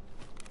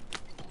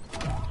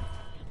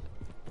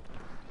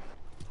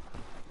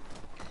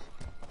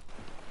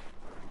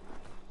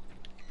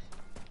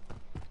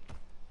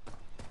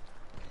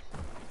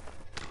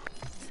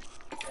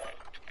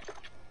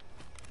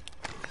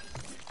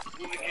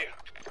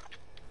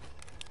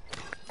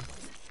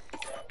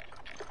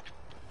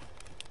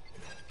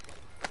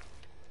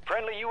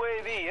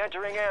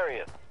 entering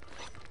area.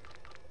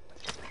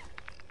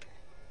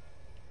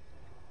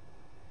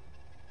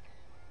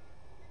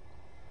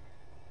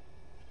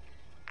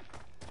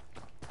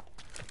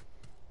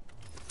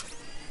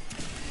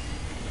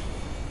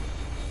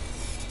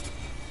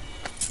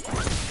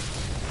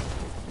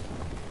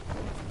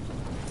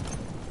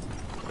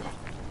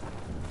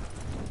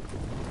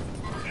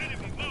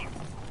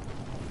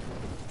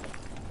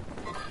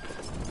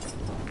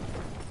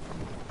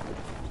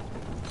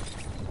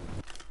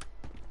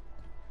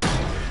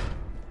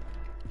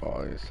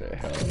 Oh, I say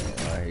hell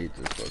no. I hate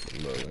this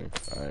fucking building.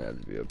 I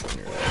have to be up in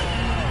here.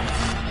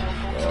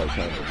 All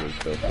kinds of good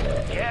stuff.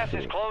 Gas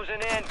is closing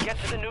in. Get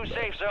to the new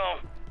safe zone.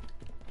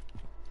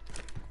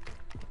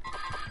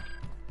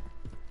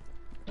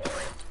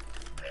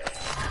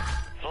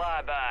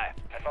 Flyby.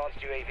 Advanced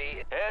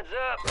UAV. Heads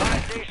up. Buy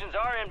stations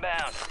are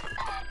inbound.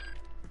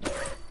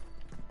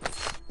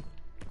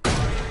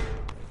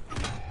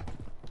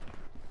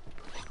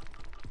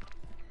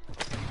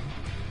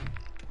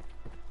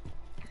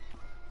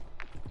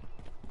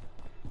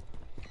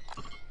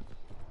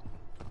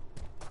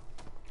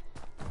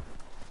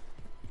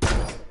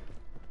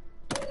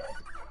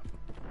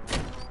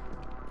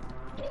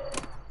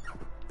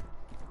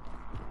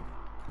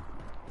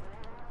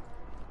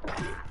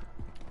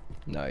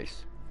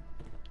 Nice.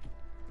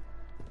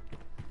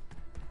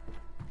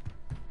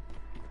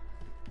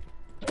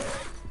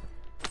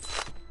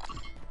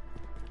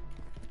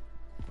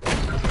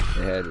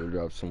 They had to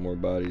drop some more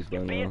bodies by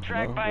now. Being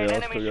tracked by an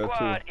enemy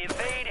squad.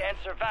 Evade and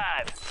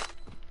survive.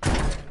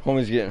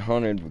 Homie's getting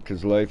hunted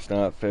because life's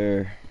not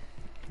fair.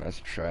 That's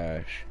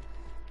trash.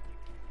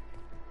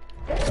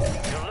 You're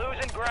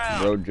losing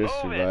ground. Bro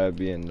just Move survived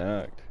being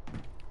knocked.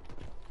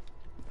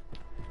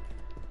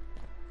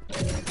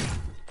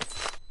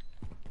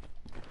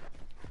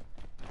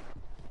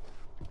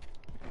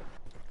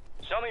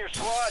 Some of your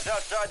squad's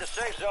outside the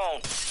safe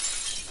zone.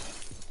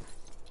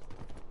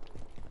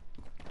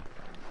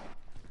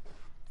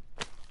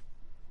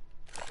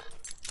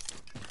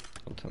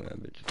 Don't tell me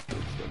that bitch is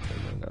good stuff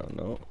in there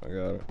now. No, I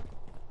got it.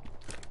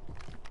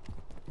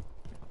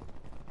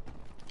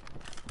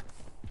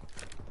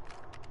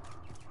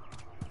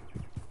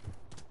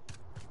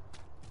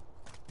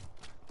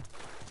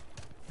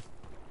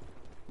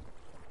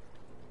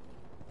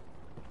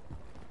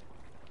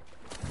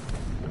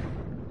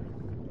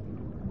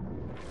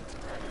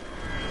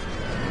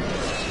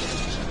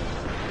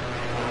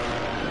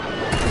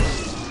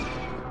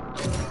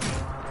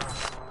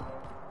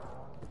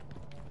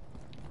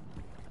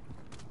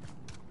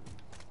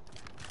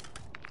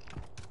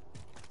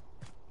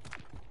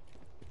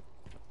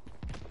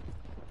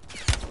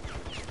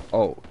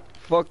 Oh,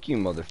 fuck you,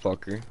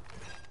 motherfucker.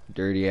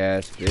 Dirty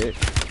ass bitch.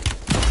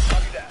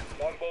 Copy that.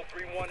 Longbow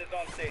 3-1 is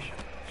on station.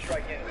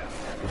 Strike inbound.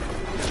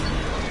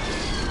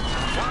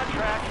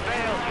 Contract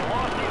failed. You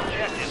lost the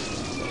objective.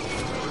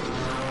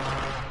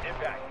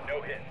 Impact.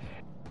 No hits.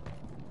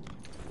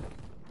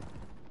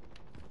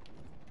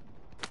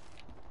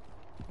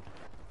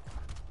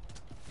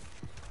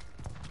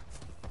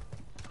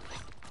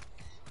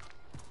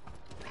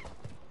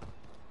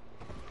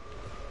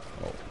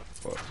 Oh,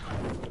 fuck.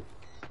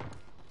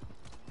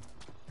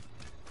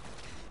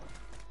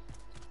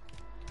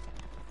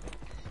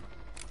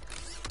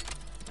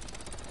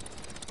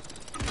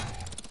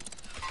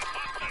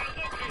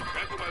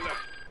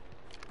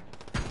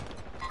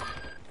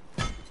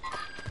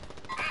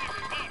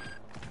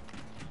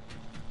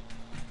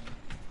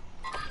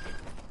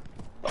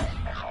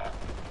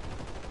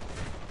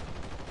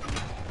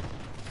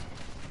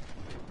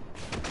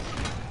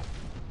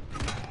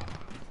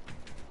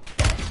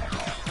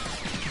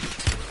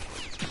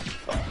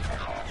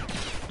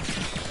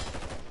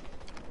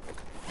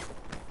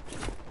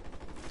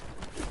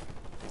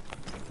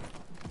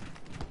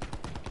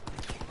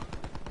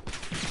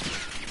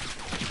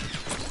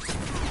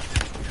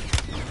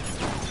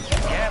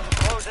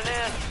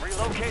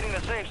 Relocating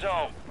the safe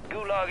zone.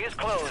 Gulag is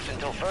closed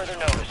until further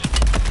notice.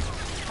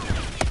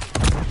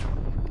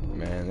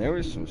 Man, there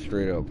was some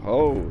straight up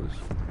hoes.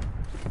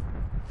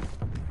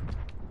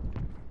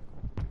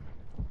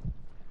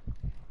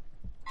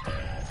 You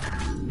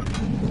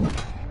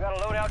got a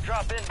loadout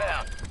drop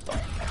inbound.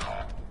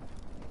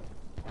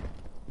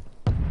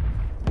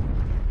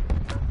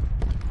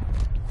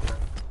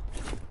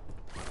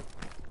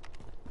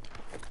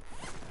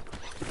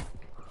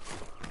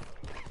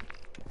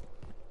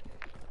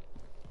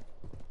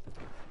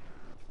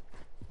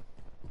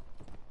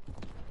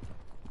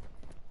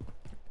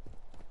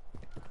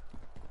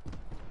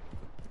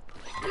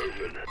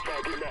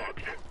 Target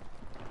locked.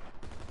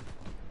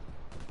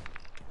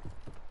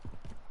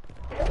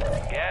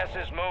 Gas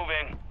is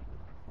moving.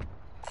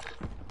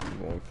 I'm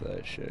going for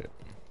that shit.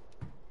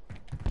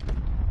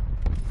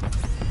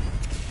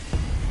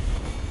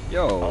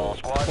 Yo, All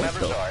squad what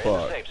members the are in the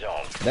fuck? safe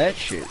zone. That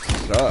shit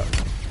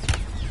sucks.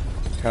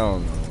 Hell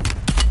no.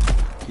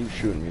 Keep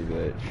shooting me,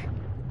 bitch.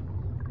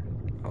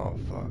 Oh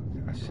fuck.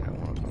 I see I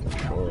want on the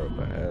shore up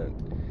ahead.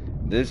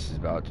 This is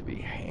about to be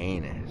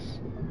heinous.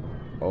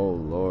 Oh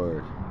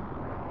lord.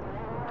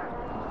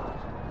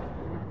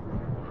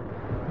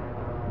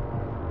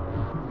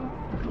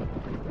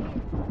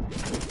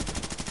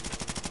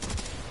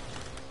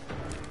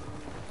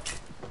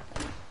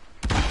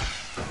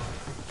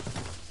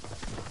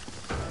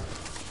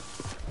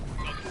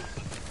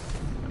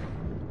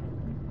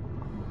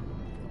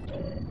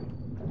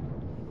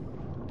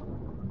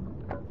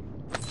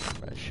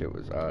 That shit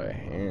was out of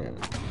hand.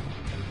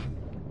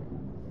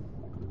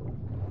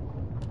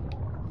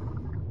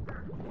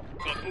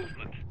 Got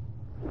movement.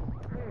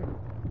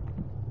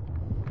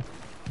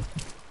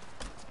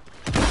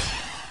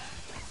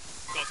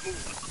 Got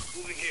movement.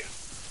 Moving here.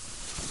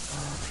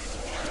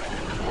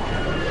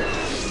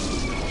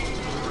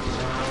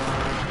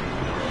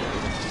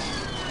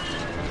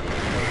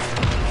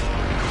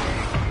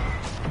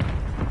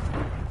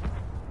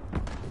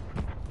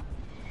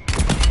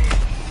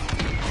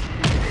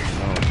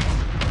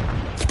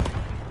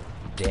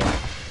 Damn.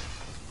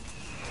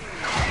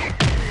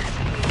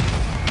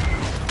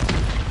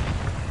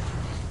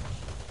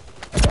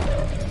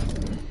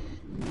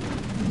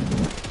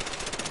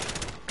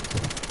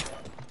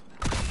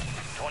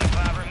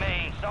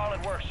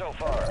 So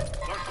far.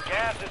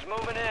 Gas is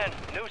moving in.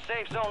 New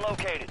safe zone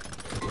located.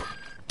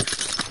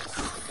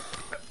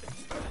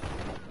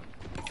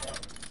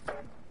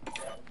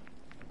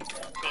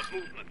 Got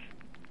movement.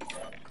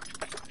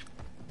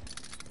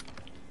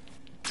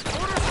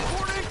 Order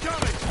support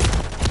incoming!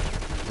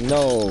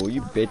 No,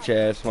 you bitch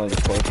ass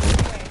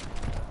motherfucker.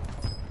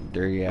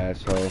 Dirty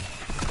asshole.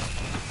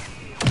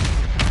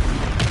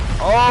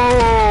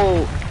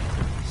 Oh!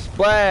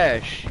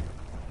 Splash!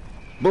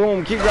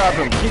 Boom, keep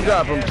dropping,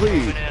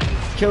 please.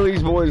 Kill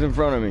these boys in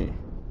front of me.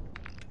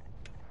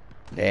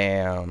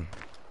 Damn.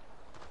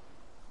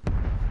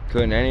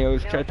 Couldn't any of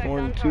us catch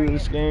more than 2 in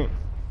this game?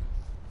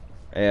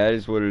 Hey, that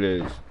is what it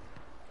is.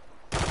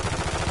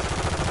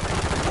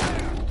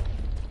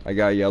 I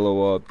got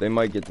yellow up. They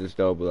might get this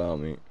dub without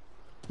me.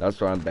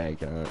 That's what I'm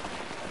banking on.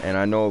 And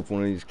I know if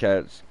one of these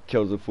cats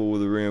kills a fool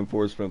with a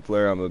reinforcement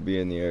flare, I'm gonna be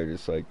in the air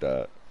just like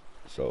that.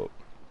 So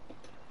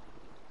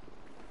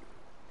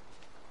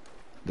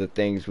the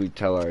things we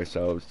tell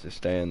ourselves to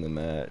stay in the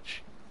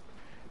match.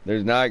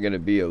 There's not gonna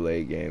be a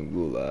late game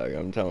gulag.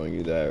 I'm telling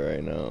you that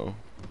right now.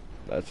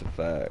 That's a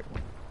fact.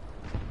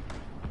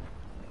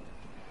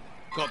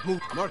 Got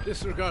moved. Mark,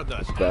 disregard that.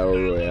 This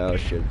battle royale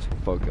shit's a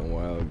fucking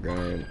wild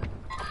grind.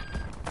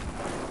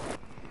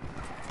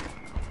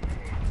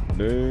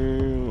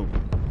 Damn.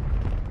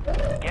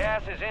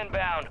 Gas is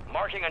inbound,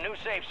 marking a new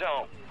safe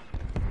zone.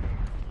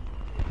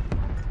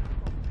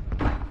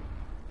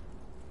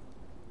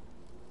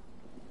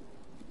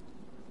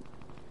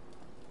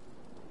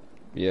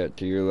 Yeah,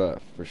 to your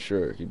left, for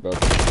sure. He about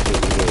to hit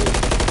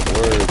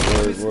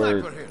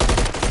word.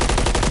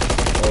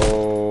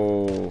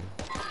 Oh.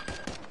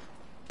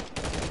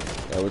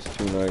 That was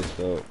too nice,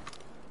 though.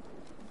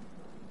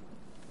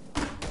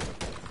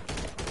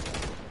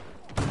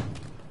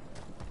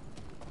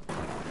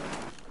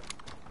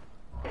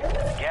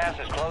 Gas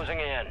is closing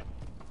in.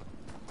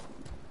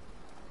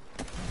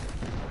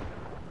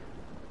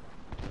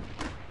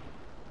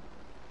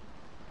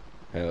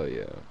 Hell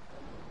yeah.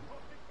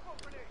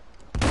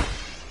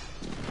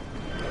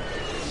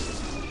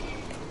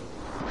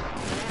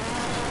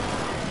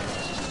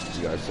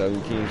 You got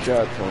 17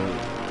 shots on it.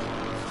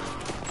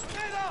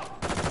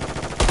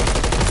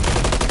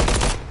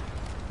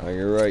 Oh,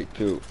 you're right,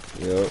 too.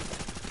 Yep.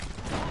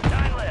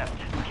 9 left.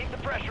 Keep the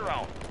pressure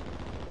on.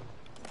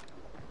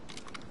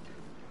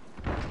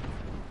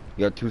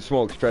 You got 2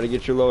 smokes. Try to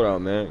get your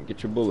loadout, man.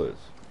 Get your bullets.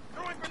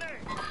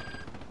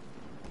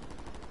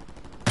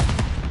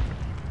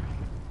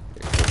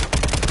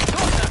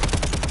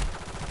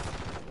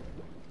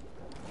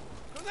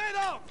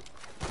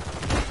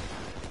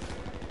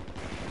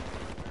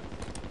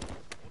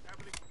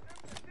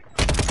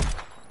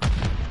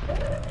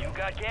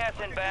 Gas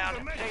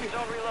inbound. Safe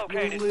zone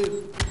relocated.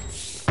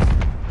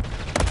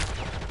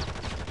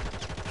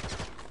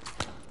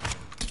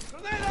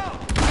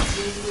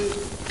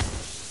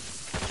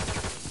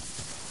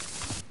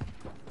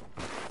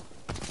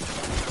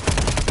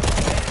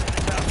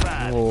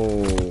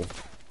 Oh.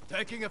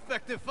 Taking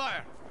effective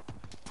fire.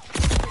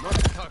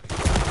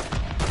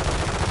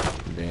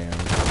 Damn.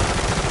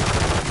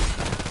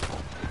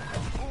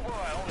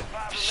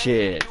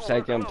 Shit.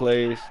 Second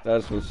place.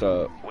 That's what's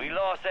up. We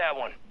lost that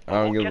one. I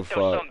don't give a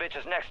fuck.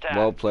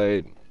 Well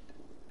played.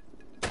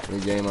 We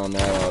game on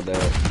that all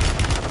day.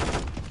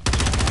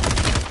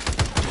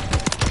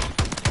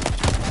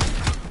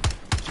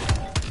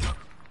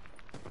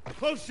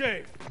 Close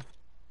shave.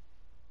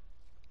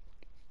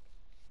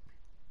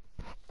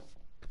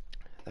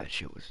 That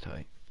shit was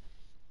tight.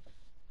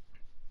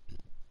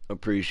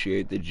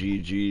 Appreciate the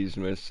GGs,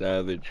 Miss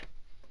Savage.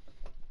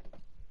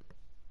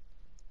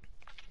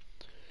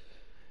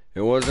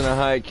 It wasn't a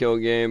high kill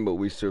game, but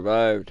we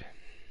survived.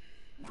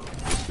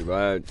 It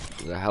was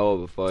a hell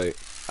of a fight.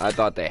 I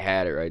thought they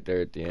had it right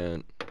there at the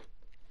end.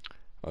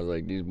 I was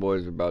like, these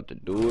boys are about to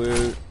do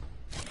it.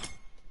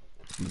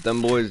 But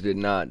them boys did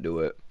not do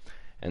it.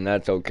 And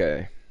that's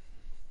okay.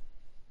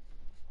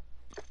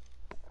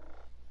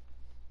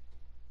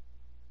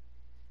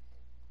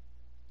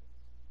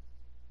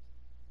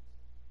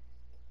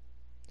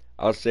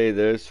 I'll say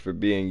this, for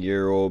being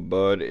year-old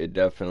bud, it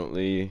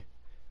definitely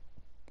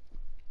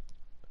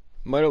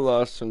might have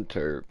lost some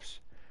terps,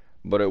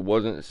 but it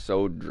wasn't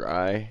so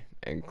dry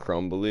and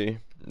crumbly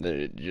that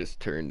it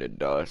just turned to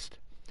dust.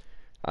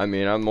 I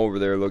mean, I'm over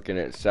there looking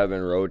at 7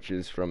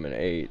 roaches from an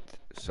 8th,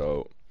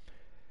 so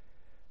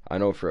I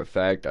know for a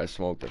fact I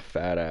smoked a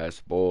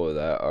fat-ass bowl of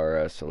that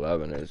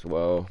RS-11 as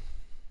well.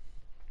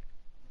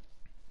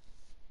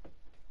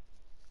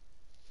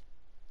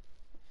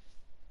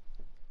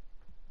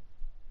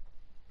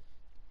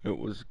 It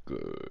was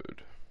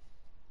good.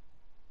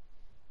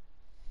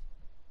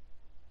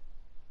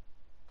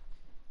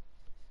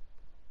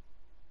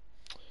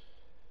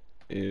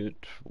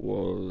 It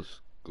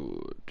was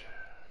good.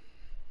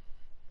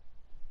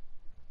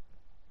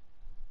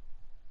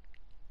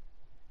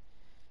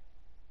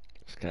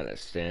 Just kind of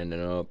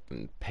standing up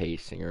and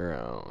pacing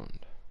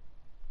around.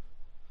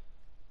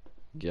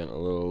 Getting a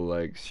little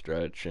leg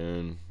stretch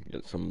in,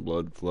 get some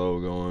blood flow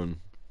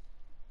going.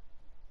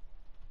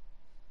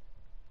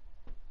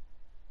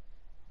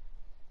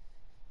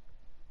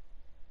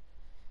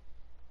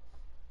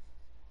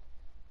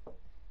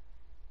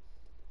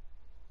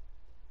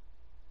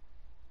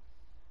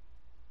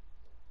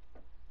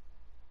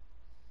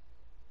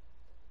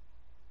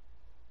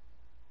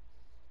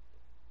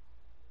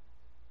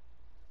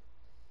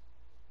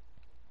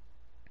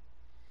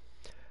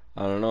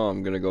 I don't know,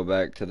 I'm gonna go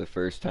back to the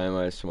first time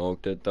I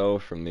smoked it though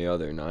from the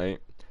other night,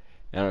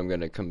 and I'm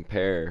gonna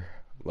compare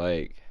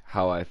like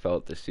how I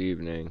felt this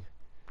evening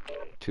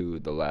to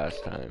the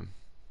last time.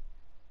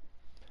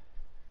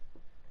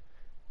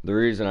 The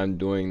reason I'm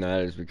doing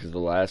that is because the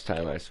last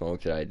time I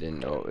smoked it I didn't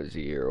know it was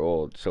a year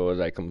old. So was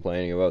I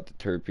complaining about the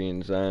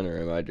terpenes then, or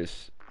am I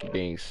just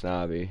being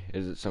snobby?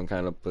 Is it some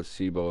kind of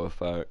placebo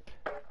effect?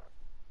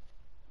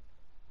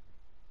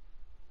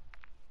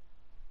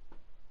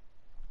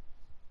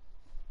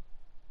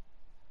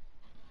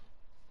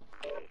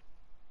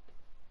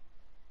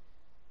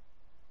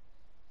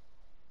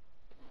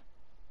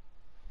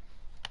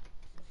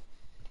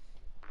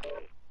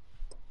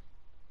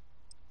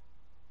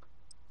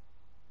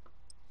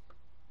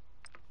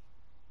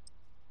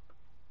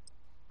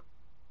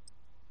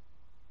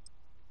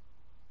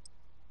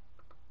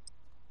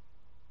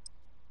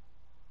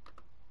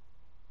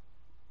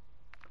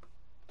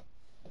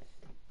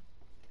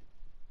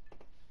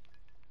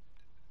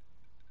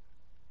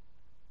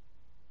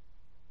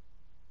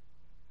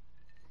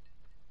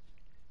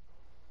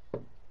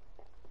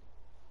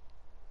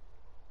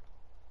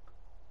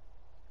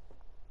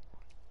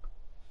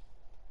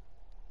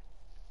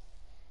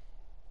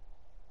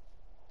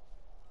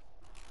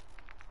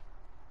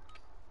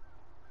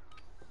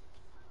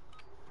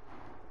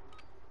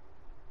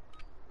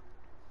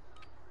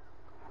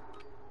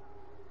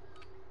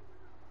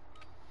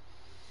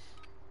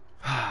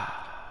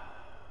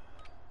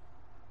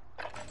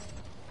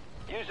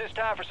 Use this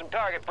time for some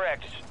target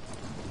practice.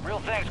 Real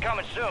thing's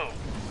coming soon.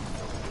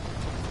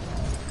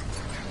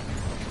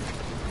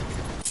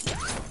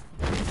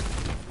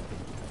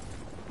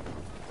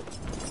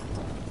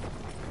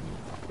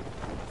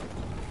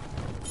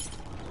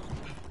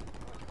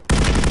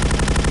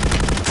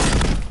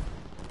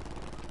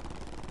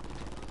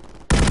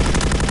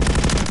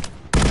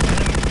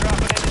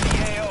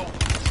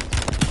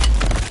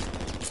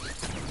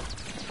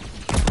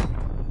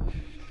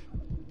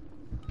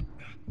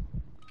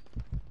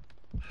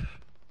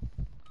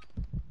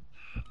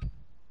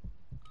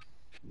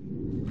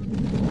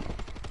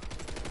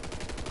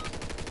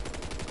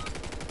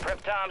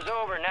 Prep time's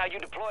over, now you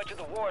deploy to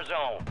the war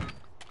zone.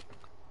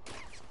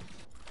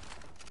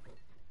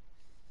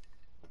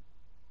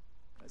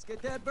 Let's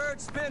get that bird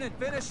spinning.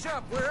 Finish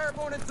up. We're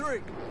airborne in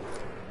 3.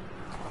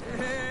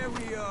 There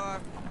we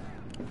are.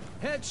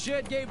 Head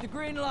shed gave the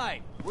green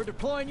light. We're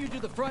deploying you to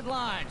the front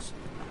lines.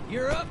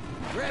 Gear up,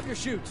 grab your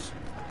chutes.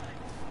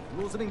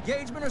 Rules of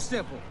engagement are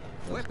simple.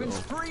 Weapons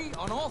free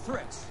on all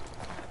threats.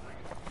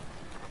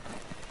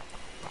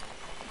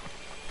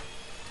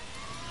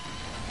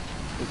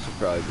 This will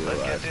probably be the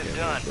Let's get last this game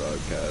done. of the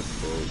broadcast,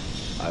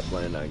 folks. I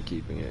planned on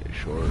keeping it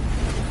short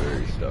from the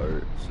very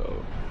start,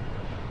 so.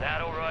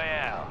 Battle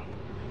Royale.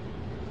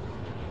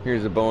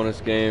 Here's a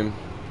bonus game.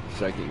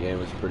 Second game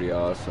was pretty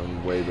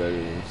awesome, way better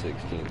than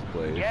 16th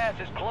place.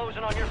 Gas is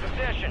closing on your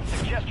position.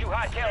 Suggest you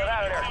hightail it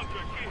out of there.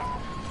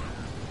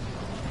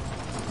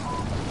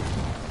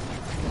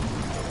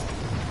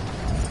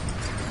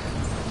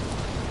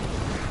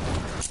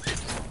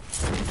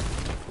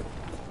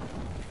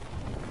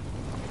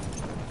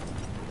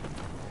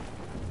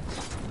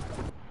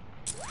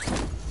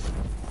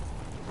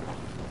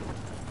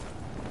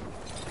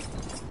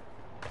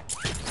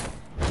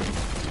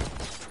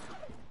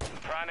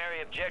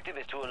 Primary objective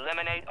is to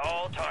eliminate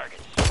all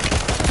targets.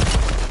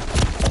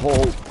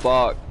 Oh,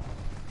 fuck.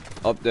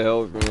 Up the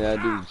hill from me,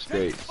 that dude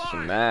straight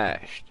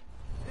smashed.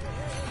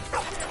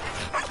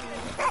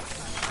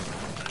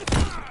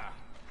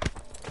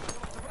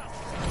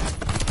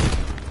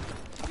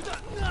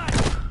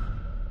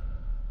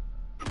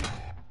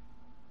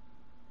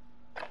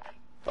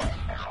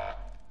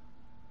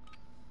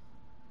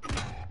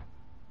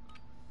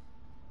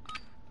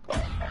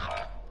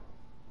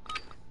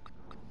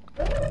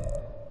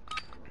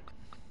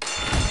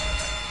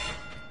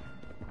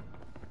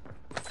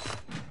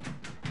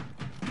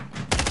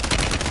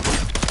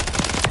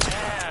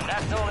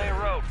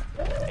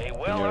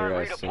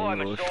 a single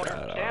redeployment, soldier.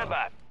 shot Stand off.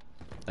 by.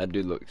 That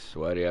dude looked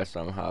sweaty. I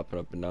saw him hopping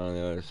up and down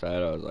the other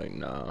side. I was like,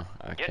 nah,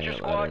 I Get your can't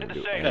squad let to him the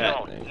do safe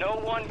anything. zone. No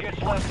one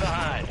gets left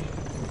behind.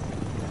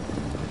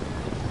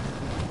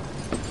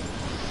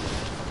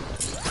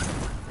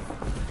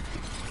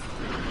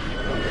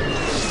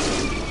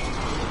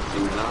 Do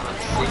not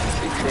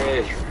seek the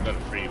treasure. Got a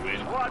free win.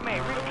 Squad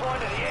mate, redeploying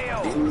to the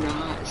AO. Do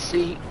not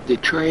seek the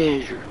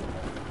treasure.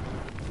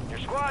 Your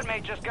squad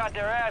mate just got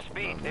their ass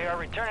beat. They are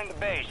returning to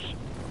base.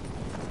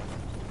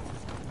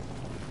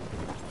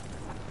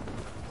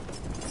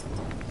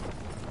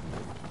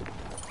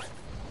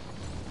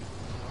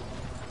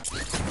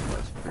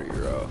 That's pretty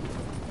rough.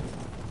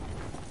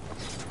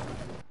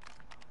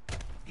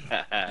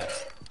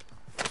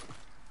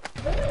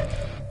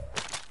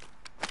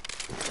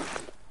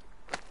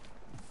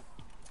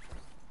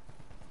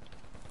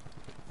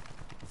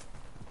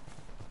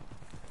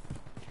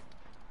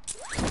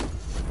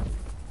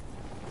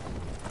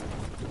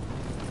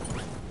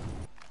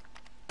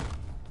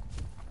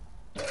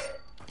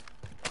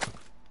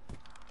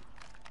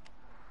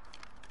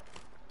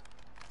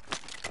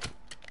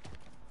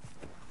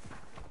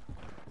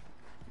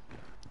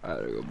 I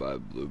had to go buy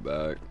blue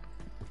back.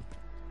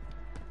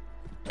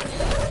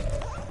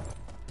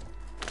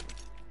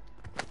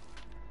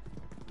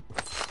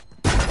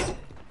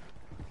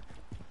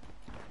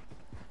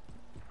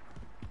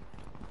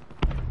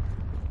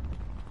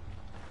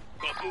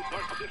 Got blue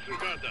parts,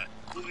 disregard that.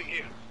 Moving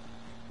here.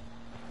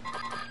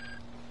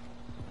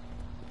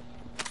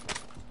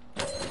 I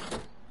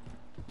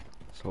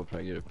was hoping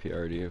I get a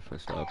PRD if I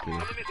stop here.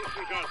 Enemy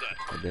disregard that.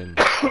 I didn't.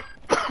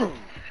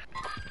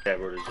 Yeah,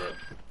 where is that?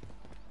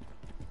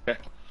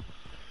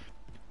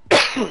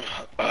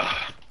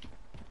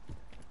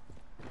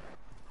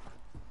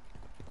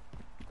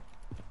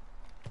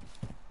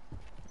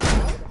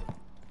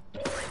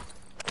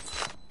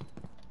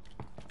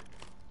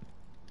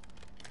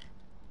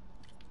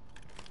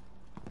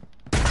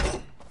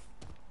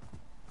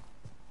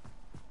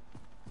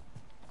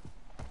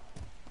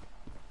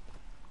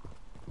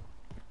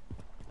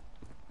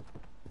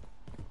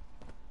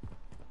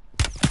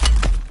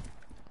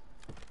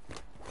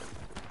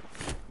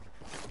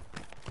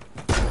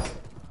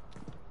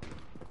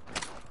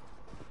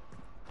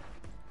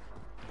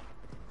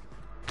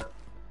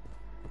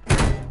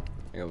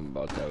 I think I'm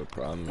about to have a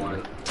problem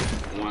here.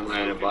 One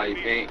landed by you,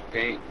 pink.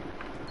 Oh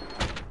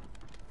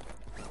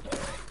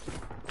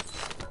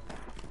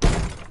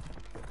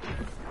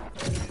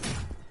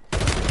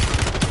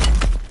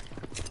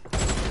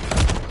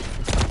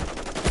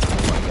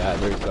my god,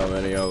 there's so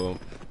many of them.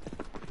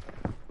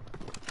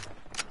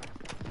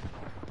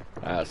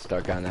 I got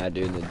stuck on that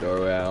dude in the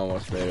doorway. I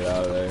almost made it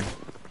out of there.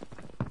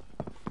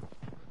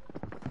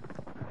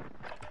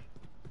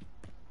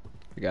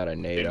 I got a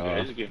nade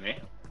off.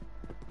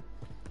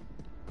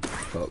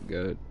 Felt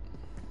good.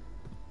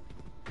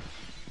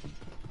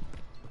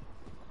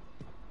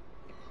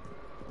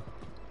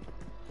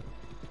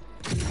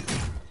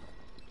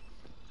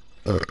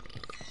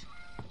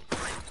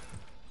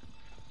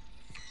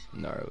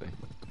 Gnarly.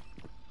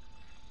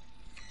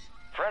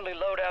 Friendly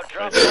loadout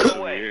drop on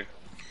the way.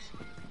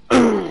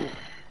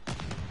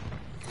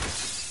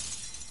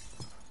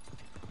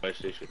 Fire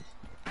station.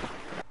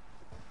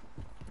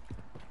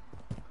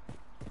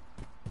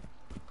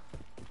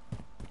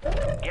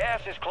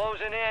 Gas is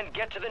closing in.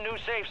 Get to the new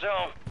safe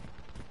zone.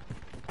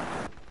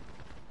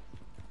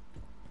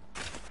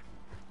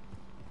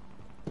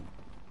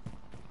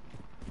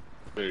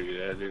 Better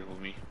get out of there with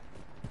me.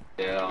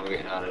 Yeah, I'm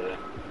getting out of there.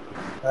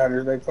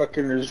 There's like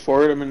fucking, there's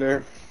 4 of them in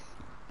there.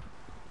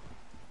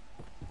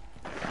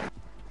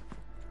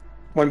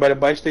 One by the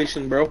buy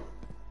station, bro.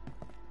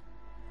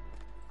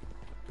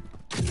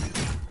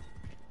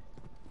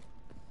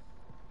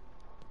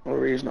 Or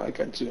reason I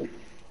can't see him.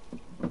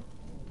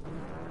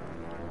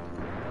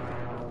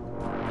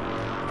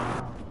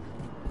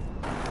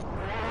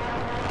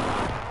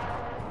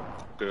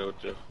 Good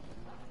out there.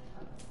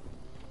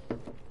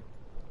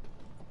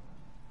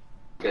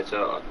 Catch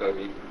up, I'll cover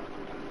you.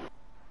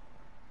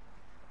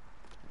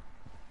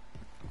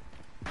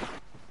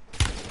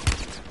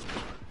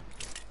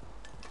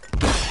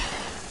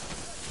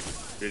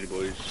 Ready,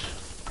 boys.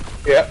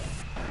 Yeah.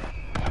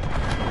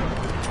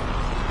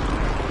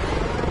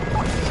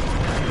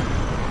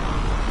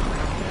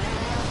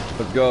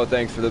 Let's go.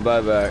 Thanks for the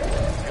buyback.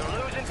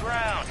 You're losing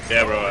ground.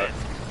 Yeah, bro.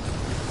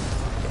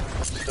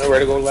 Now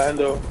ready to go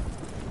Lando.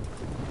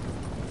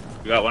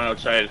 We got one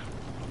outside.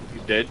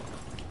 He's dead.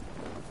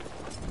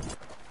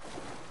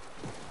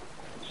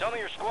 Some of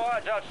your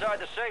squads outside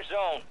the safe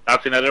zone.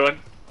 Knocked another one.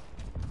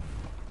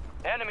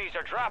 Enemies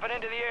are dropping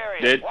into the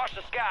area. Dead. Watch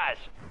the skies.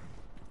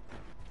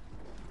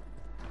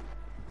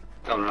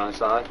 Coming around the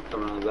side,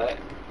 coming around the back.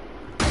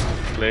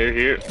 Player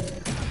here.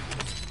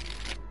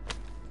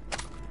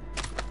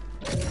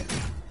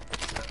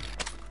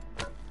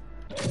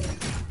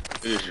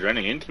 They're just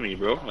running into me,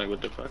 bro. Like,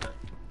 what the fuck?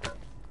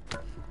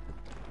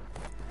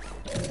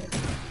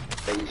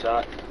 Taking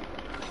shot.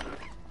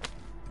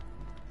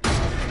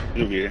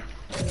 You'll be here.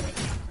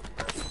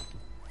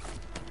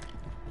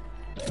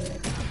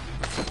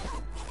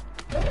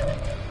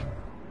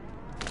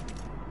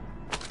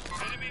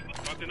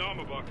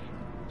 armor box.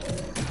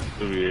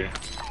 Over here.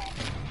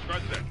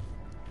 Scratch that.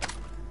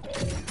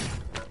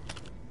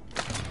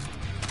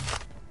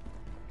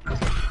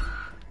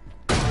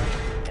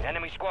 An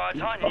enemy squad's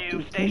hunting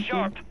you. Stay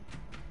sharp.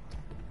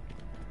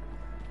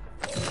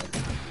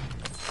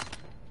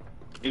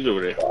 He's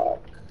over there.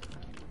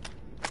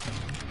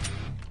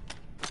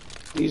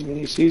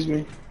 He sees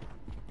me.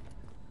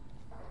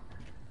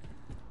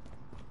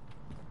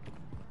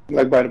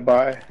 Like by the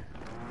by.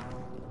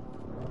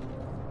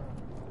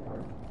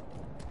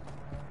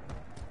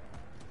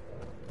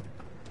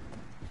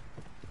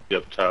 He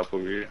up top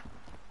over here.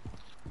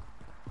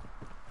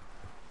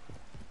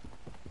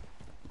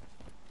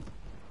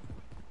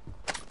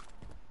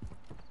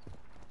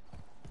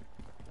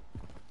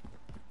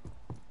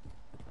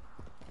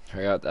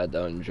 I got that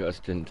done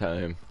just in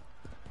time.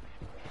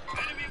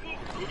 Enemy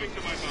moving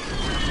to my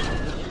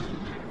mark.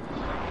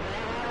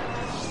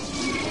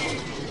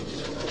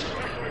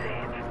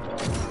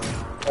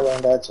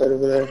 Along that side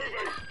over there.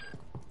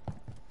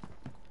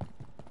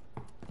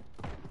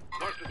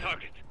 Mark the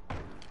target.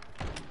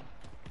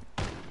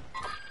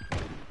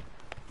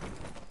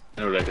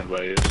 I know what I can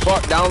buy you.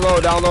 Fuck, down low,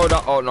 down low,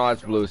 down. Oh no,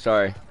 that's blue.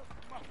 Sorry.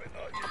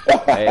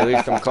 Hey, at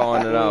least I'm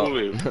calling it out.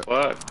 Holy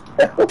fuck.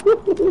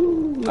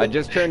 I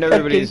just turned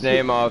everybody's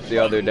name off the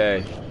other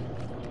day.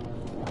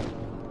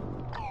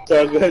 It's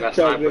all good, That's it's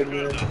all not good,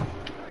 good. man.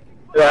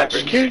 Yeah,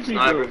 Sniper.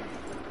 Sniper.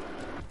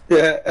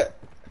 yeah.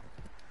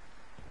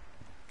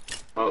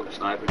 Oh,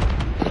 sniper.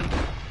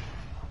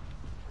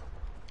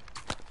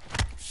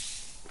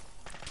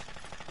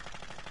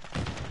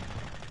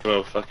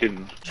 Bro,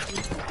 fucking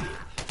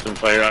some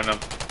fire on him.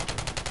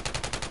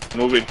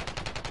 Moving.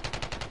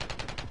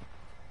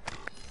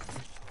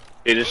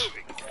 Hey,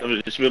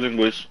 this building,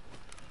 boys.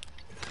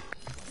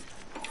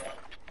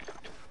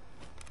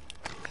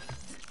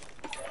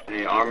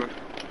 Any armor?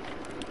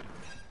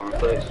 Armor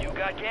plates? You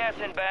got gas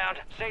inbound.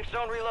 Safe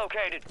zone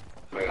relocated.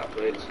 I got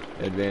plates.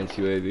 Advanced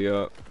UAV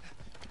up.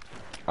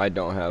 I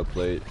don't have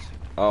plates.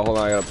 Oh, hold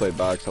on, I gotta play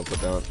box. I'll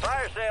put down.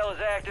 Fire sale is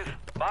active.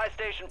 Buy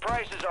station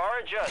prices are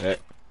adjusted.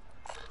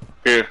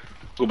 Hey, Here,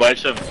 go buy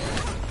some.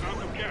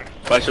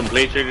 Buy some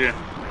plates right here.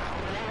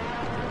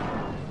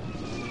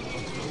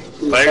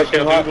 Buy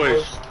yourself, hot, you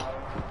boys.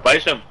 Buy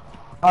some.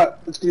 Hot.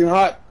 It's getting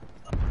hot.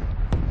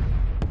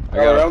 I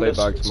got a around play us.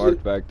 box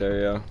marked back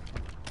there, yeah.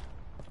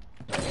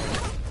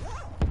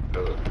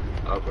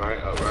 Upright,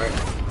 upright.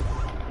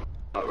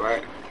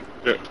 Upright.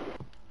 Here.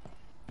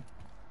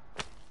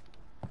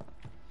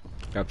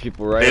 Got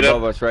people right Straight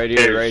above up. us, right here,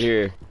 Stairs. right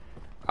here.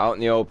 Out in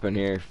the open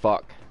here.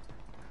 Fuck.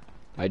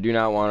 I do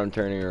not want them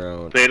turning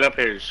around. Play it up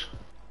here.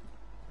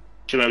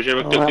 Should I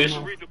took this?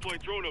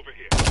 Redeploy drone over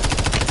here.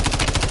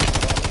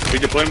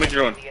 Redeploy my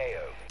drone.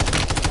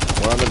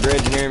 One on the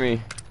bridge near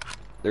me.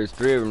 There's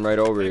 3 of them right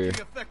over here.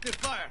 Effective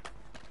fire.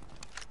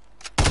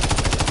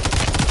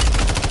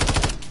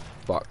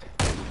 Fuck.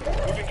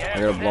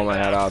 I'm gonna blow my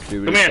head off,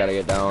 dude. We Come just here. gotta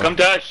get down. Come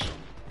to us.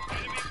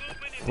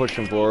 Push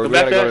them forward. Come We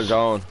gotta back go to to us.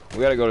 zone. We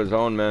gotta go to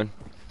zone, man.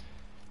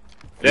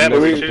 Yeah, We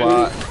but missed the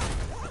plot.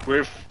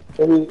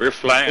 we're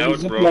flying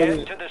out, bro.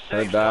 Get to the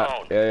Heard safe that.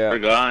 zone. Yeah, We're yeah.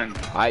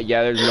 gone.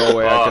 Yeah, there's no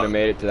way I could have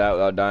made it to that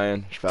without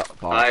dying.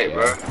 Fuck, Alright, yeah.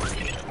 bro.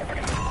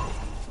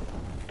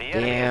 The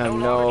enemy is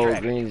Damn, longer no.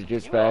 tracking. Green's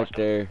just You back lost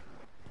him. there.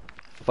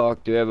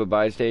 Fuck, do we have a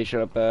buy station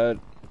up ahead?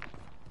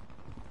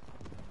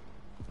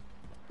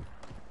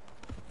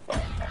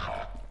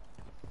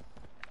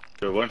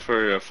 We went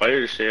for a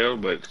fire sale,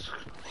 but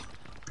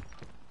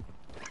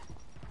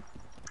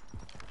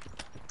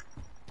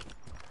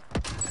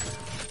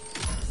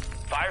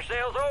Fire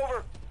sale's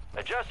over.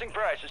 Adjusting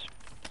prices.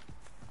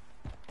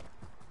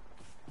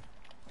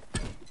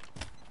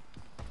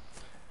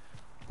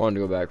 Wanted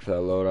to go back for that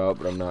loadout,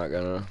 but I'm not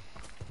gonna.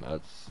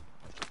 That's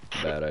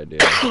a bad idea.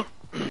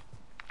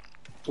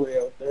 It's way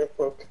out there,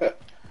 fuck.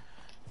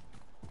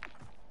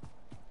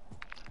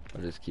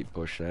 I'll just keep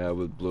pushing ahead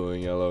with blue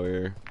and yellow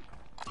here.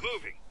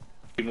 Moving.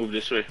 we move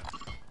this way.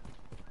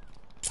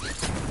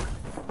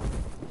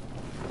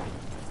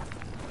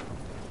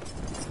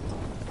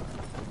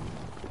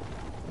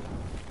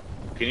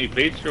 Can you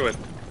play through it?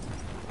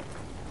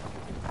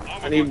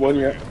 I need one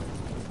yet.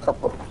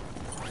 Couple.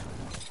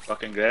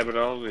 Fucking grab it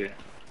all the way.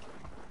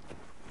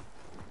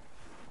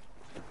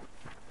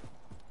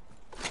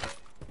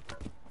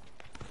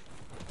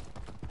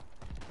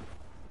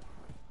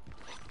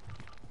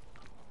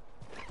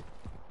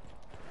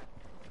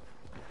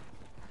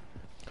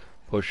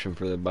 Pushing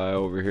for the buy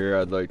over here.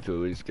 I'd like to at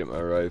least get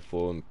my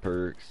rifle and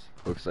perks.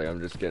 Looks like I'm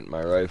just getting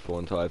my rifle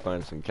until I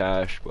find some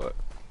cash, but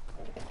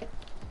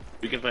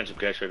We can find some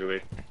cash right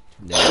away.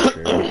 yeah,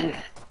 sure.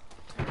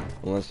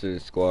 Unless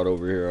there's a squad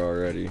over here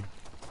already.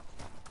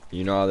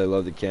 You know how they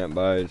love the camp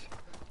buys.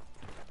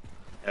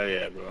 Hell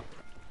yeah, bro.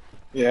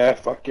 Yeah,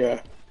 fuck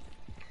yeah.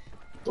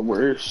 The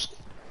worst.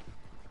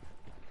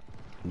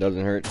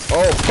 Doesn't hurt.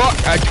 Oh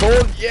fuck! I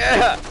told.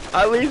 Yeah.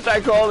 At least I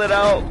called it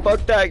out.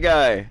 Fuck that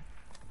guy.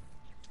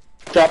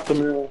 Drop the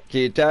middle. Can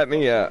you tap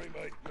me? Yeah.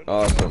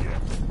 Awesome.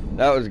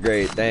 That was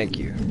great. Thank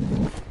you.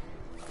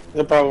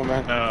 No problem,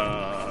 man.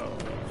 Fuck.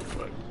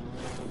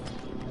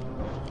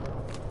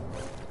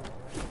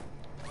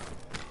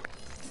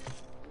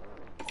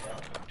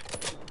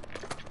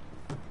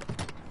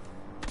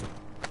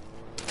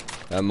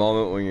 That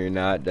moment when you're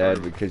not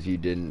dead because you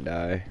didn't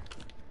die.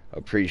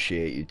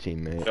 Appreciate you,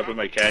 teammate. Up in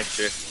my cash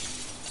there.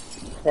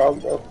 Problem,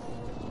 bro.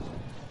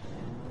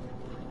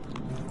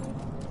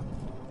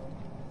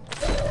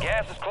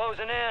 Gas is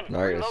closing in.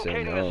 Not gonna say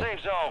Relocating no. the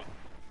safe zone.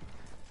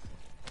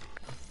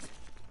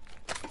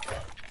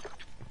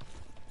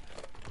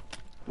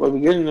 What are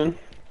we getting then?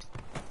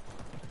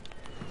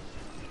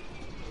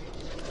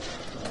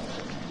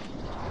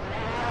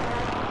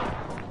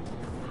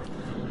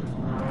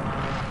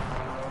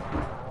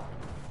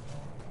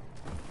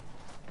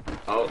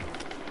 Oh,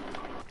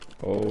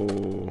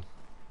 Oh.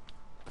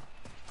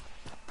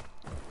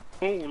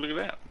 Oh, look at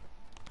that.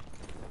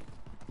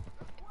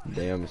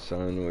 Damn,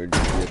 son, where'd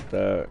you get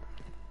that?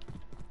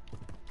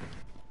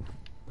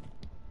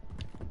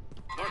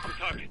 Mark the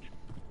target.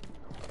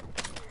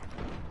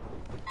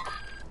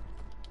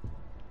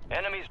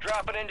 Enemies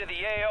dropping into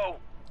the AO.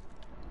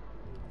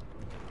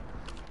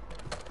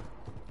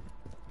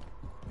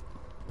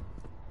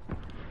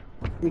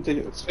 Let me take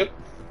it. Skip.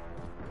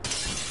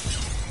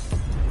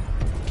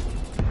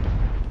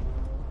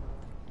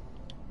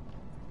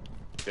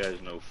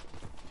 Guys, no.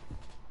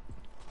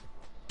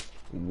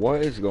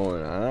 What is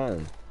going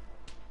on?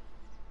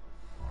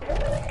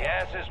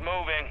 Gas is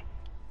moving.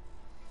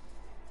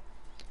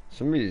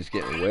 Somebody's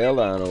getting wailed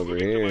on over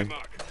here.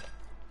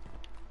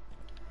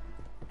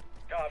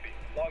 Copy.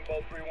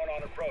 Longbow 3-1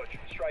 on approach.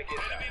 Strike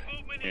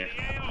inbound.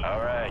 Yeah.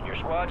 All right, your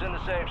squad's in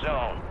the safe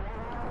zone.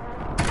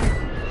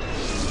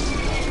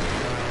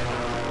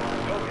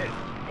 Go hit.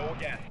 Go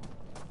again.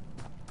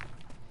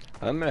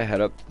 I'm gonna head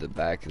up to the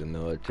back of the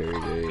military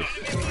base.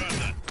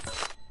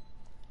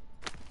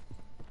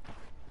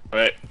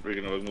 Alright, we're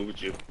gonna move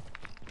with you.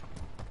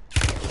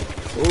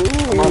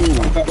 Ooh,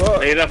 fuck.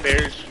 Lay it up,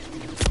 Ayers.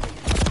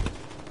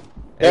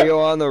 Hey, yo,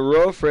 on the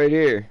roof right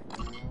here.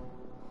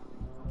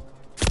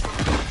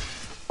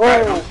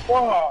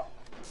 Oh,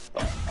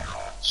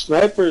 fuck!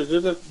 Snipers,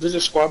 there's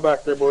a squad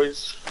back there,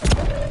 boys.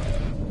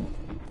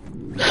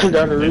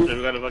 Down the roof.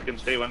 We gotta fucking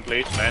stay one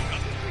place, man.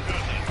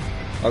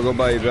 I'll go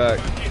buy you back.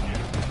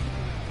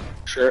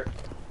 Sure.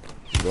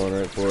 Going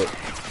right for it.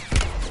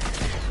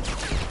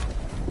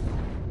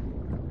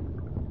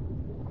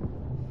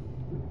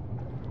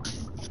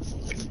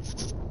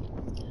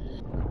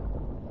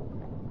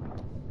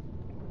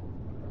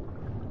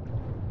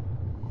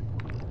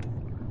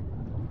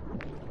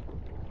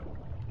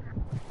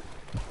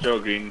 Joe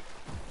Green.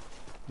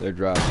 They're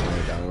dropping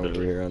right down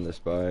over here on the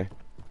spy.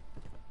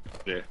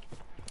 Yeah.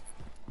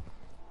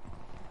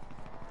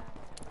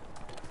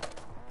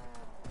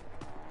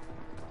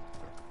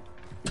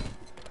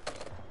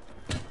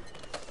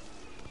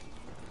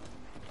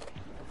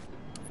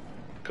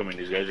 Come in,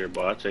 these guys are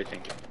bots, I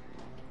think.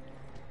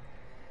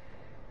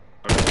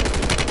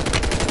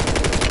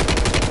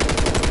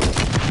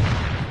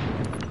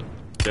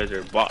 These guys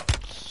are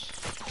bots.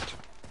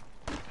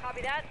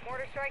 Copy that.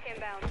 Mortar strike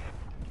inbound.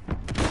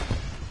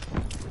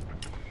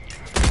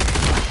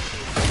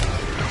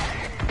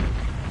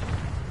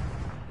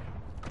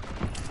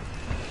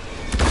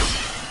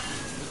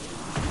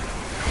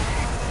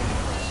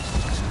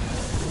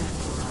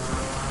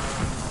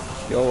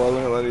 Yo, why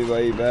wouldn't it let me buy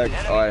you back?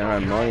 Oh, I don't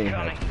have money.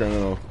 That's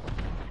criminal.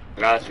 I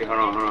got you. Hold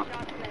on, hold on.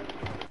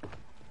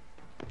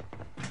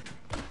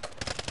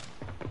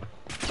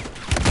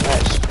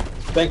 Nice.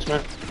 Thanks,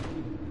 man.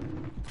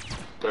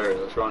 Sorry,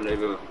 let's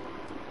rendezvous.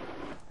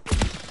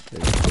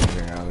 They're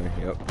sitting around me.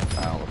 Yep.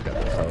 I almost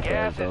got this house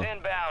Gas is though.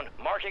 inbound,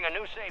 marking a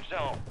new safe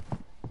zone.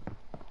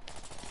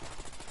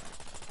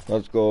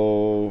 Let's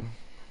go.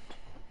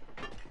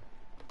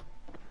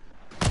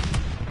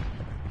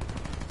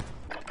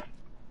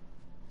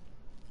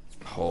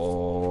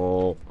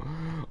 Oh.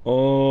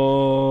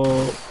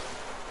 Oh.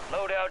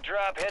 Loadout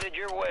drop headed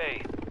your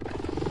way.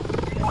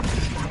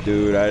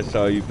 Dude, I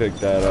saw you pick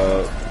that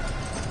up.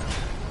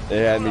 They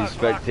had me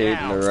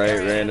spectating the right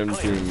random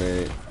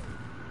teammate.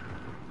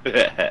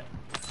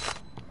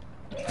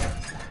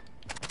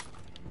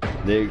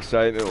 The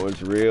excitement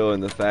was real,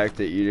 and the fact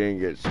that you didn't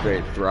get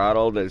straight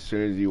throttled as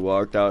soon as you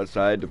walked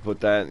outside to put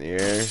that in the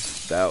air,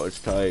 that was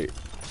tight.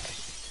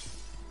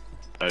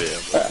 Oh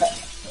yeah.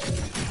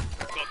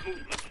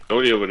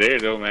 Nobody over there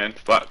though, man.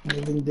 Fuck.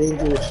 Moving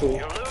dangerously.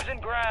 You're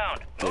losing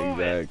ground. Move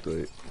it.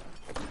 Exactly.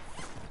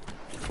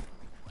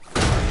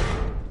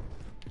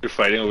 You're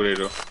fighting over there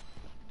though.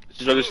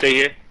 Just rather stay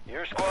here.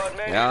 Your squad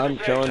mate. Yeah, in I'm the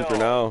safe chilling for zone.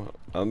 now.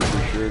 I'm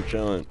for sure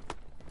chilling.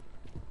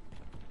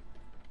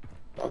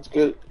 Sounds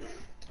good.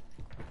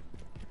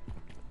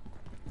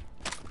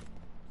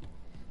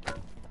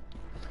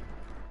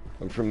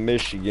 I'm from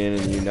Michigan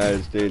in the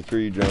United States.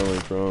 Where are you gentlemen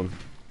from?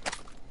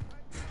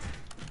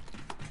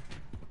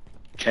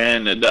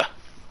 Canada.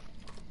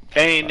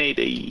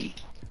 Canada.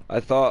 I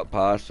thought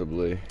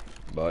possibly,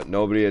 but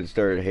nobody had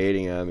started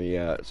hating on me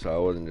yet, so I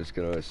wasn't just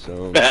gonna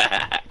assume.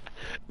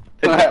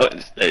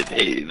 Don't start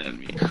hating on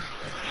me.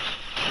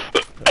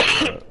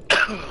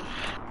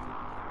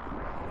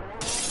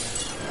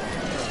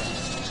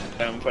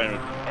 I'm fine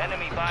with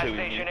Enemy buy Two,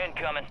 station yeah.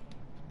 incoming.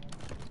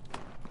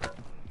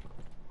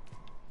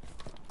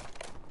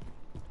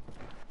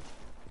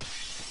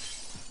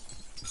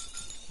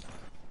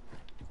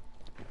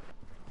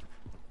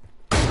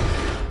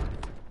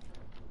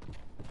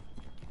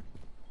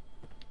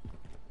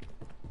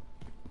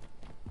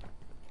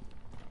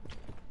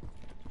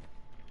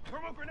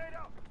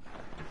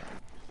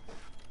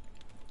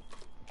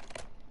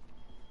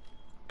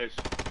 Nice.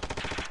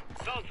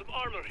 Found some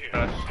armor here.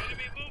 Nice.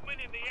 Enemy movement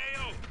in the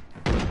AO.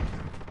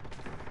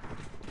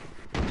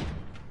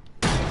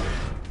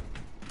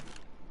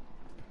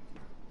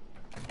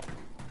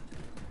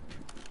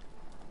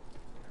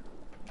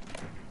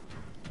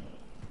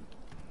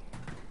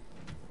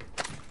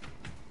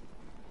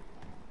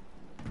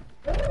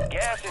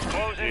 Gas is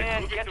closing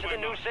in. Get to the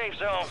new safe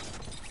zone.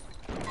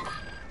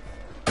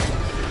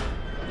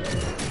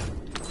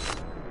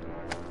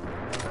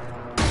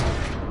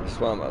 I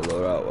just want my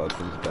loadout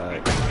weapons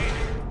back.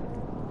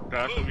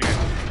 Nice over here.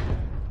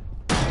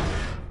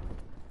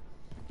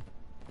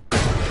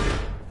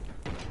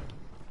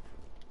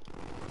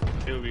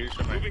 Over here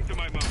somewhere. Moving to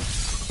my mount.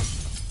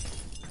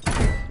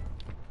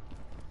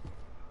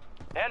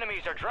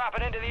 Enemies are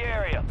dropping into the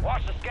area.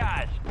 Watch the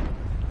skies.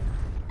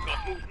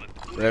 Got movement.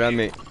 Right on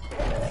me. You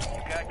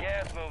got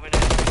gas moving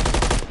in.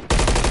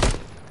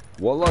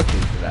 What luck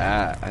is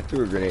that? I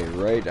threw a grenade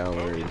right down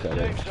where he's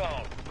headed. Safe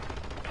zone.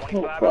 Oh,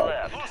 25 fuck.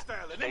 left. Hostile,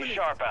 Stay eliminate.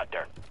 sharp out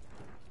there.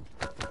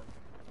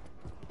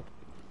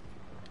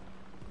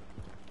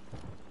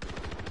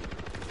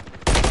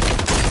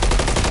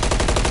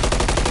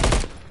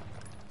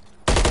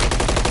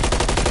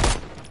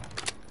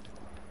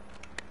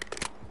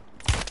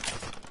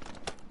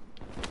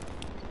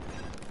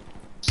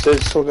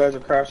 Says still guys are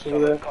crashing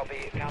over there.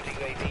 Copy. Counter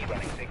UAV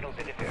running signals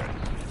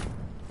interference.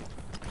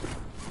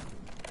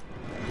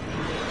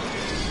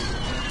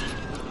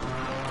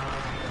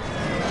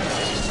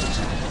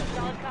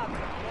 Solid copy.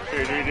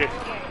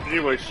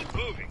 Here, boys.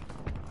 Moving.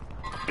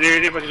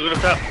 Here, boys. He's gonna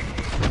stop.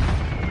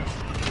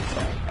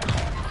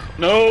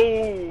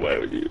 No! Why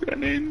would you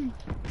run in?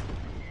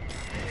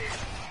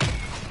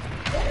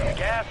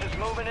 Gas is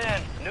moving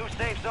in. New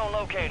safe zone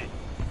located.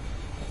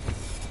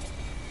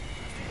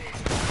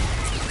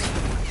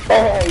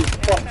 Oh,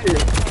 fuck you.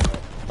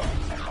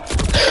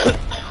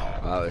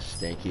 That was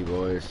stinky,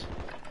 boys.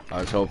 I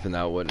was hoping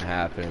that wouldn't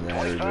happen and then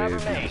everybody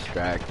would be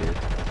distracted.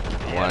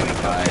 I wanted to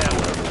buy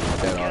whoever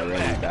was dead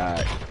already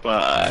back.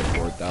 But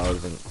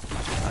 4,000.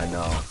 I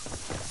know.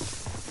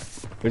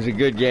 It was a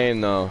good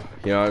game though.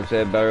 You know what I'm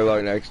saying? Better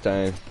luck next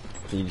time.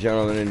 You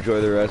gentlemen enjoy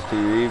the rest of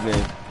your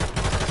evening.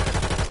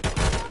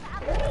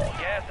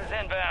 Gas is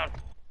inbound.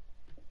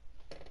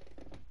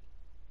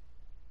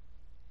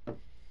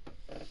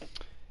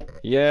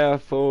 Yeah,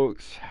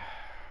 folks.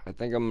 I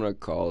think I'm gonna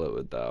call it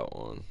with that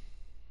one.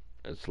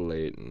 It's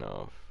late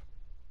enough.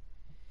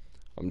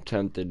 I'm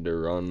tempted to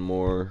run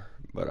more,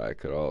 but I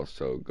could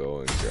also go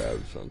and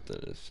grab something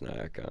to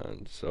snack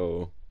on,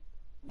 so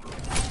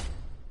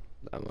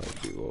that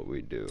might be what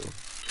we do.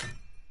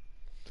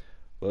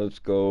 Let's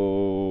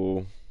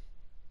go.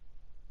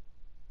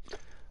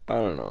 I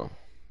don't know.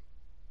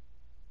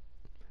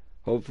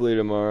 Hopefully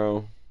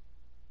tomorrow,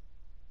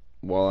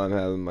 while I'm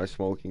having my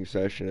smoking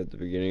session at the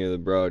beginning of the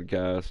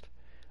broadcast,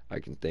 I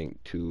can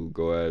think to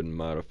go ahead and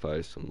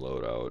modify some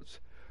loadouts.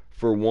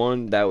 For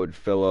one, that would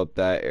fill up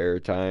that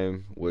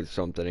airtime with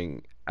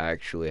something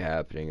actually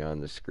happening on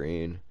the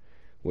screen,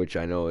 which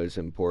I know is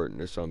important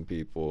to some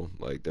people.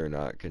 Like, they're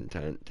not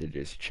content to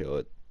just chill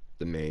at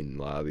the main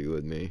lobby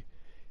with me.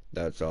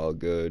 That's all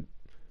good.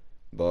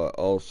 But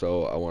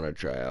also, I want to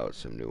try out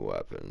some new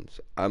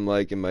weapons. I'm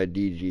liking my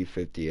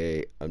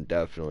DG58. I'm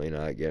definitely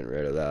not getting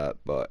rid of that,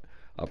 but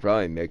I'll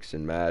probably mix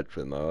and match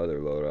with my other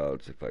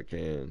loadouts if I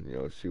can, you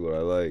know, see what I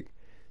like.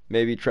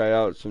 Maybe try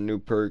out some new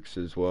perks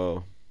as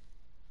well.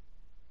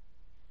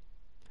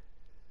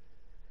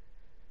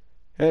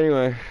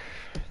 Anyway,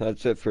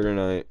 that's it for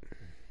tonight.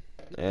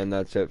 And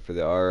that's it for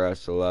the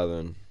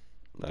RS-11.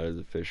 That is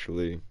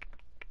officially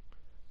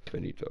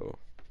finito.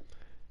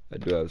 I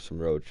do have some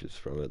roaches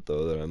from it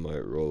though that I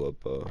might roll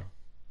up a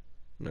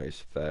nice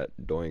fat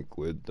doink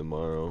with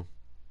tomorrow.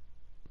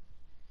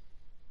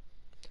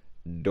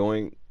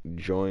 Doink,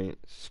 joint,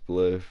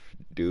 spliff,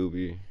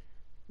 doobie,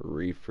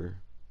 reefer.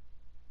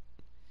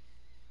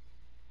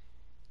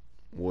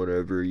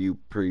 Whatever you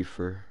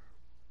prefer.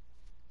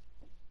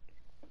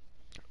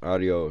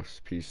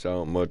 Adios. Peace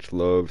out. Much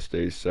love.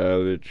 Stay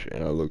savage.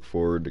 And I look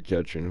forward to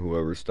catching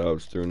whoever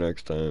stops through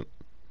next time.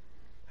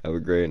 Have a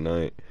great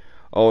night.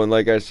 Oh, and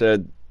like I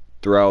said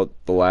throughout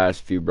the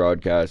last few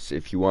broadcasts,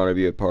 if you want to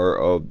be a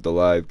part of the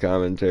live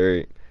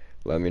commentary,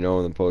 let me know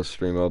in the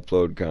post-stream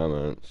upload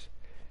comments.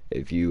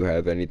 If you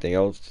have anything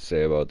else to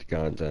say about the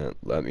content,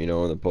 let me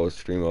know in the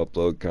post-stream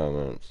upload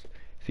comments.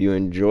 If you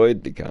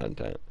enjoyed the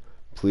content,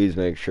 please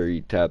make sure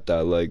you tap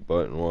that like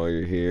button while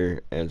you're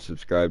here and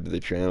subscribe to the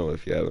channel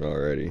if you haven't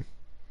already.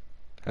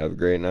 Have a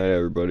great night,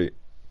 everybody.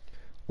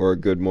 Or a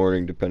good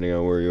morning, depending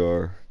on where you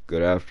are.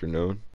 Good afternoon.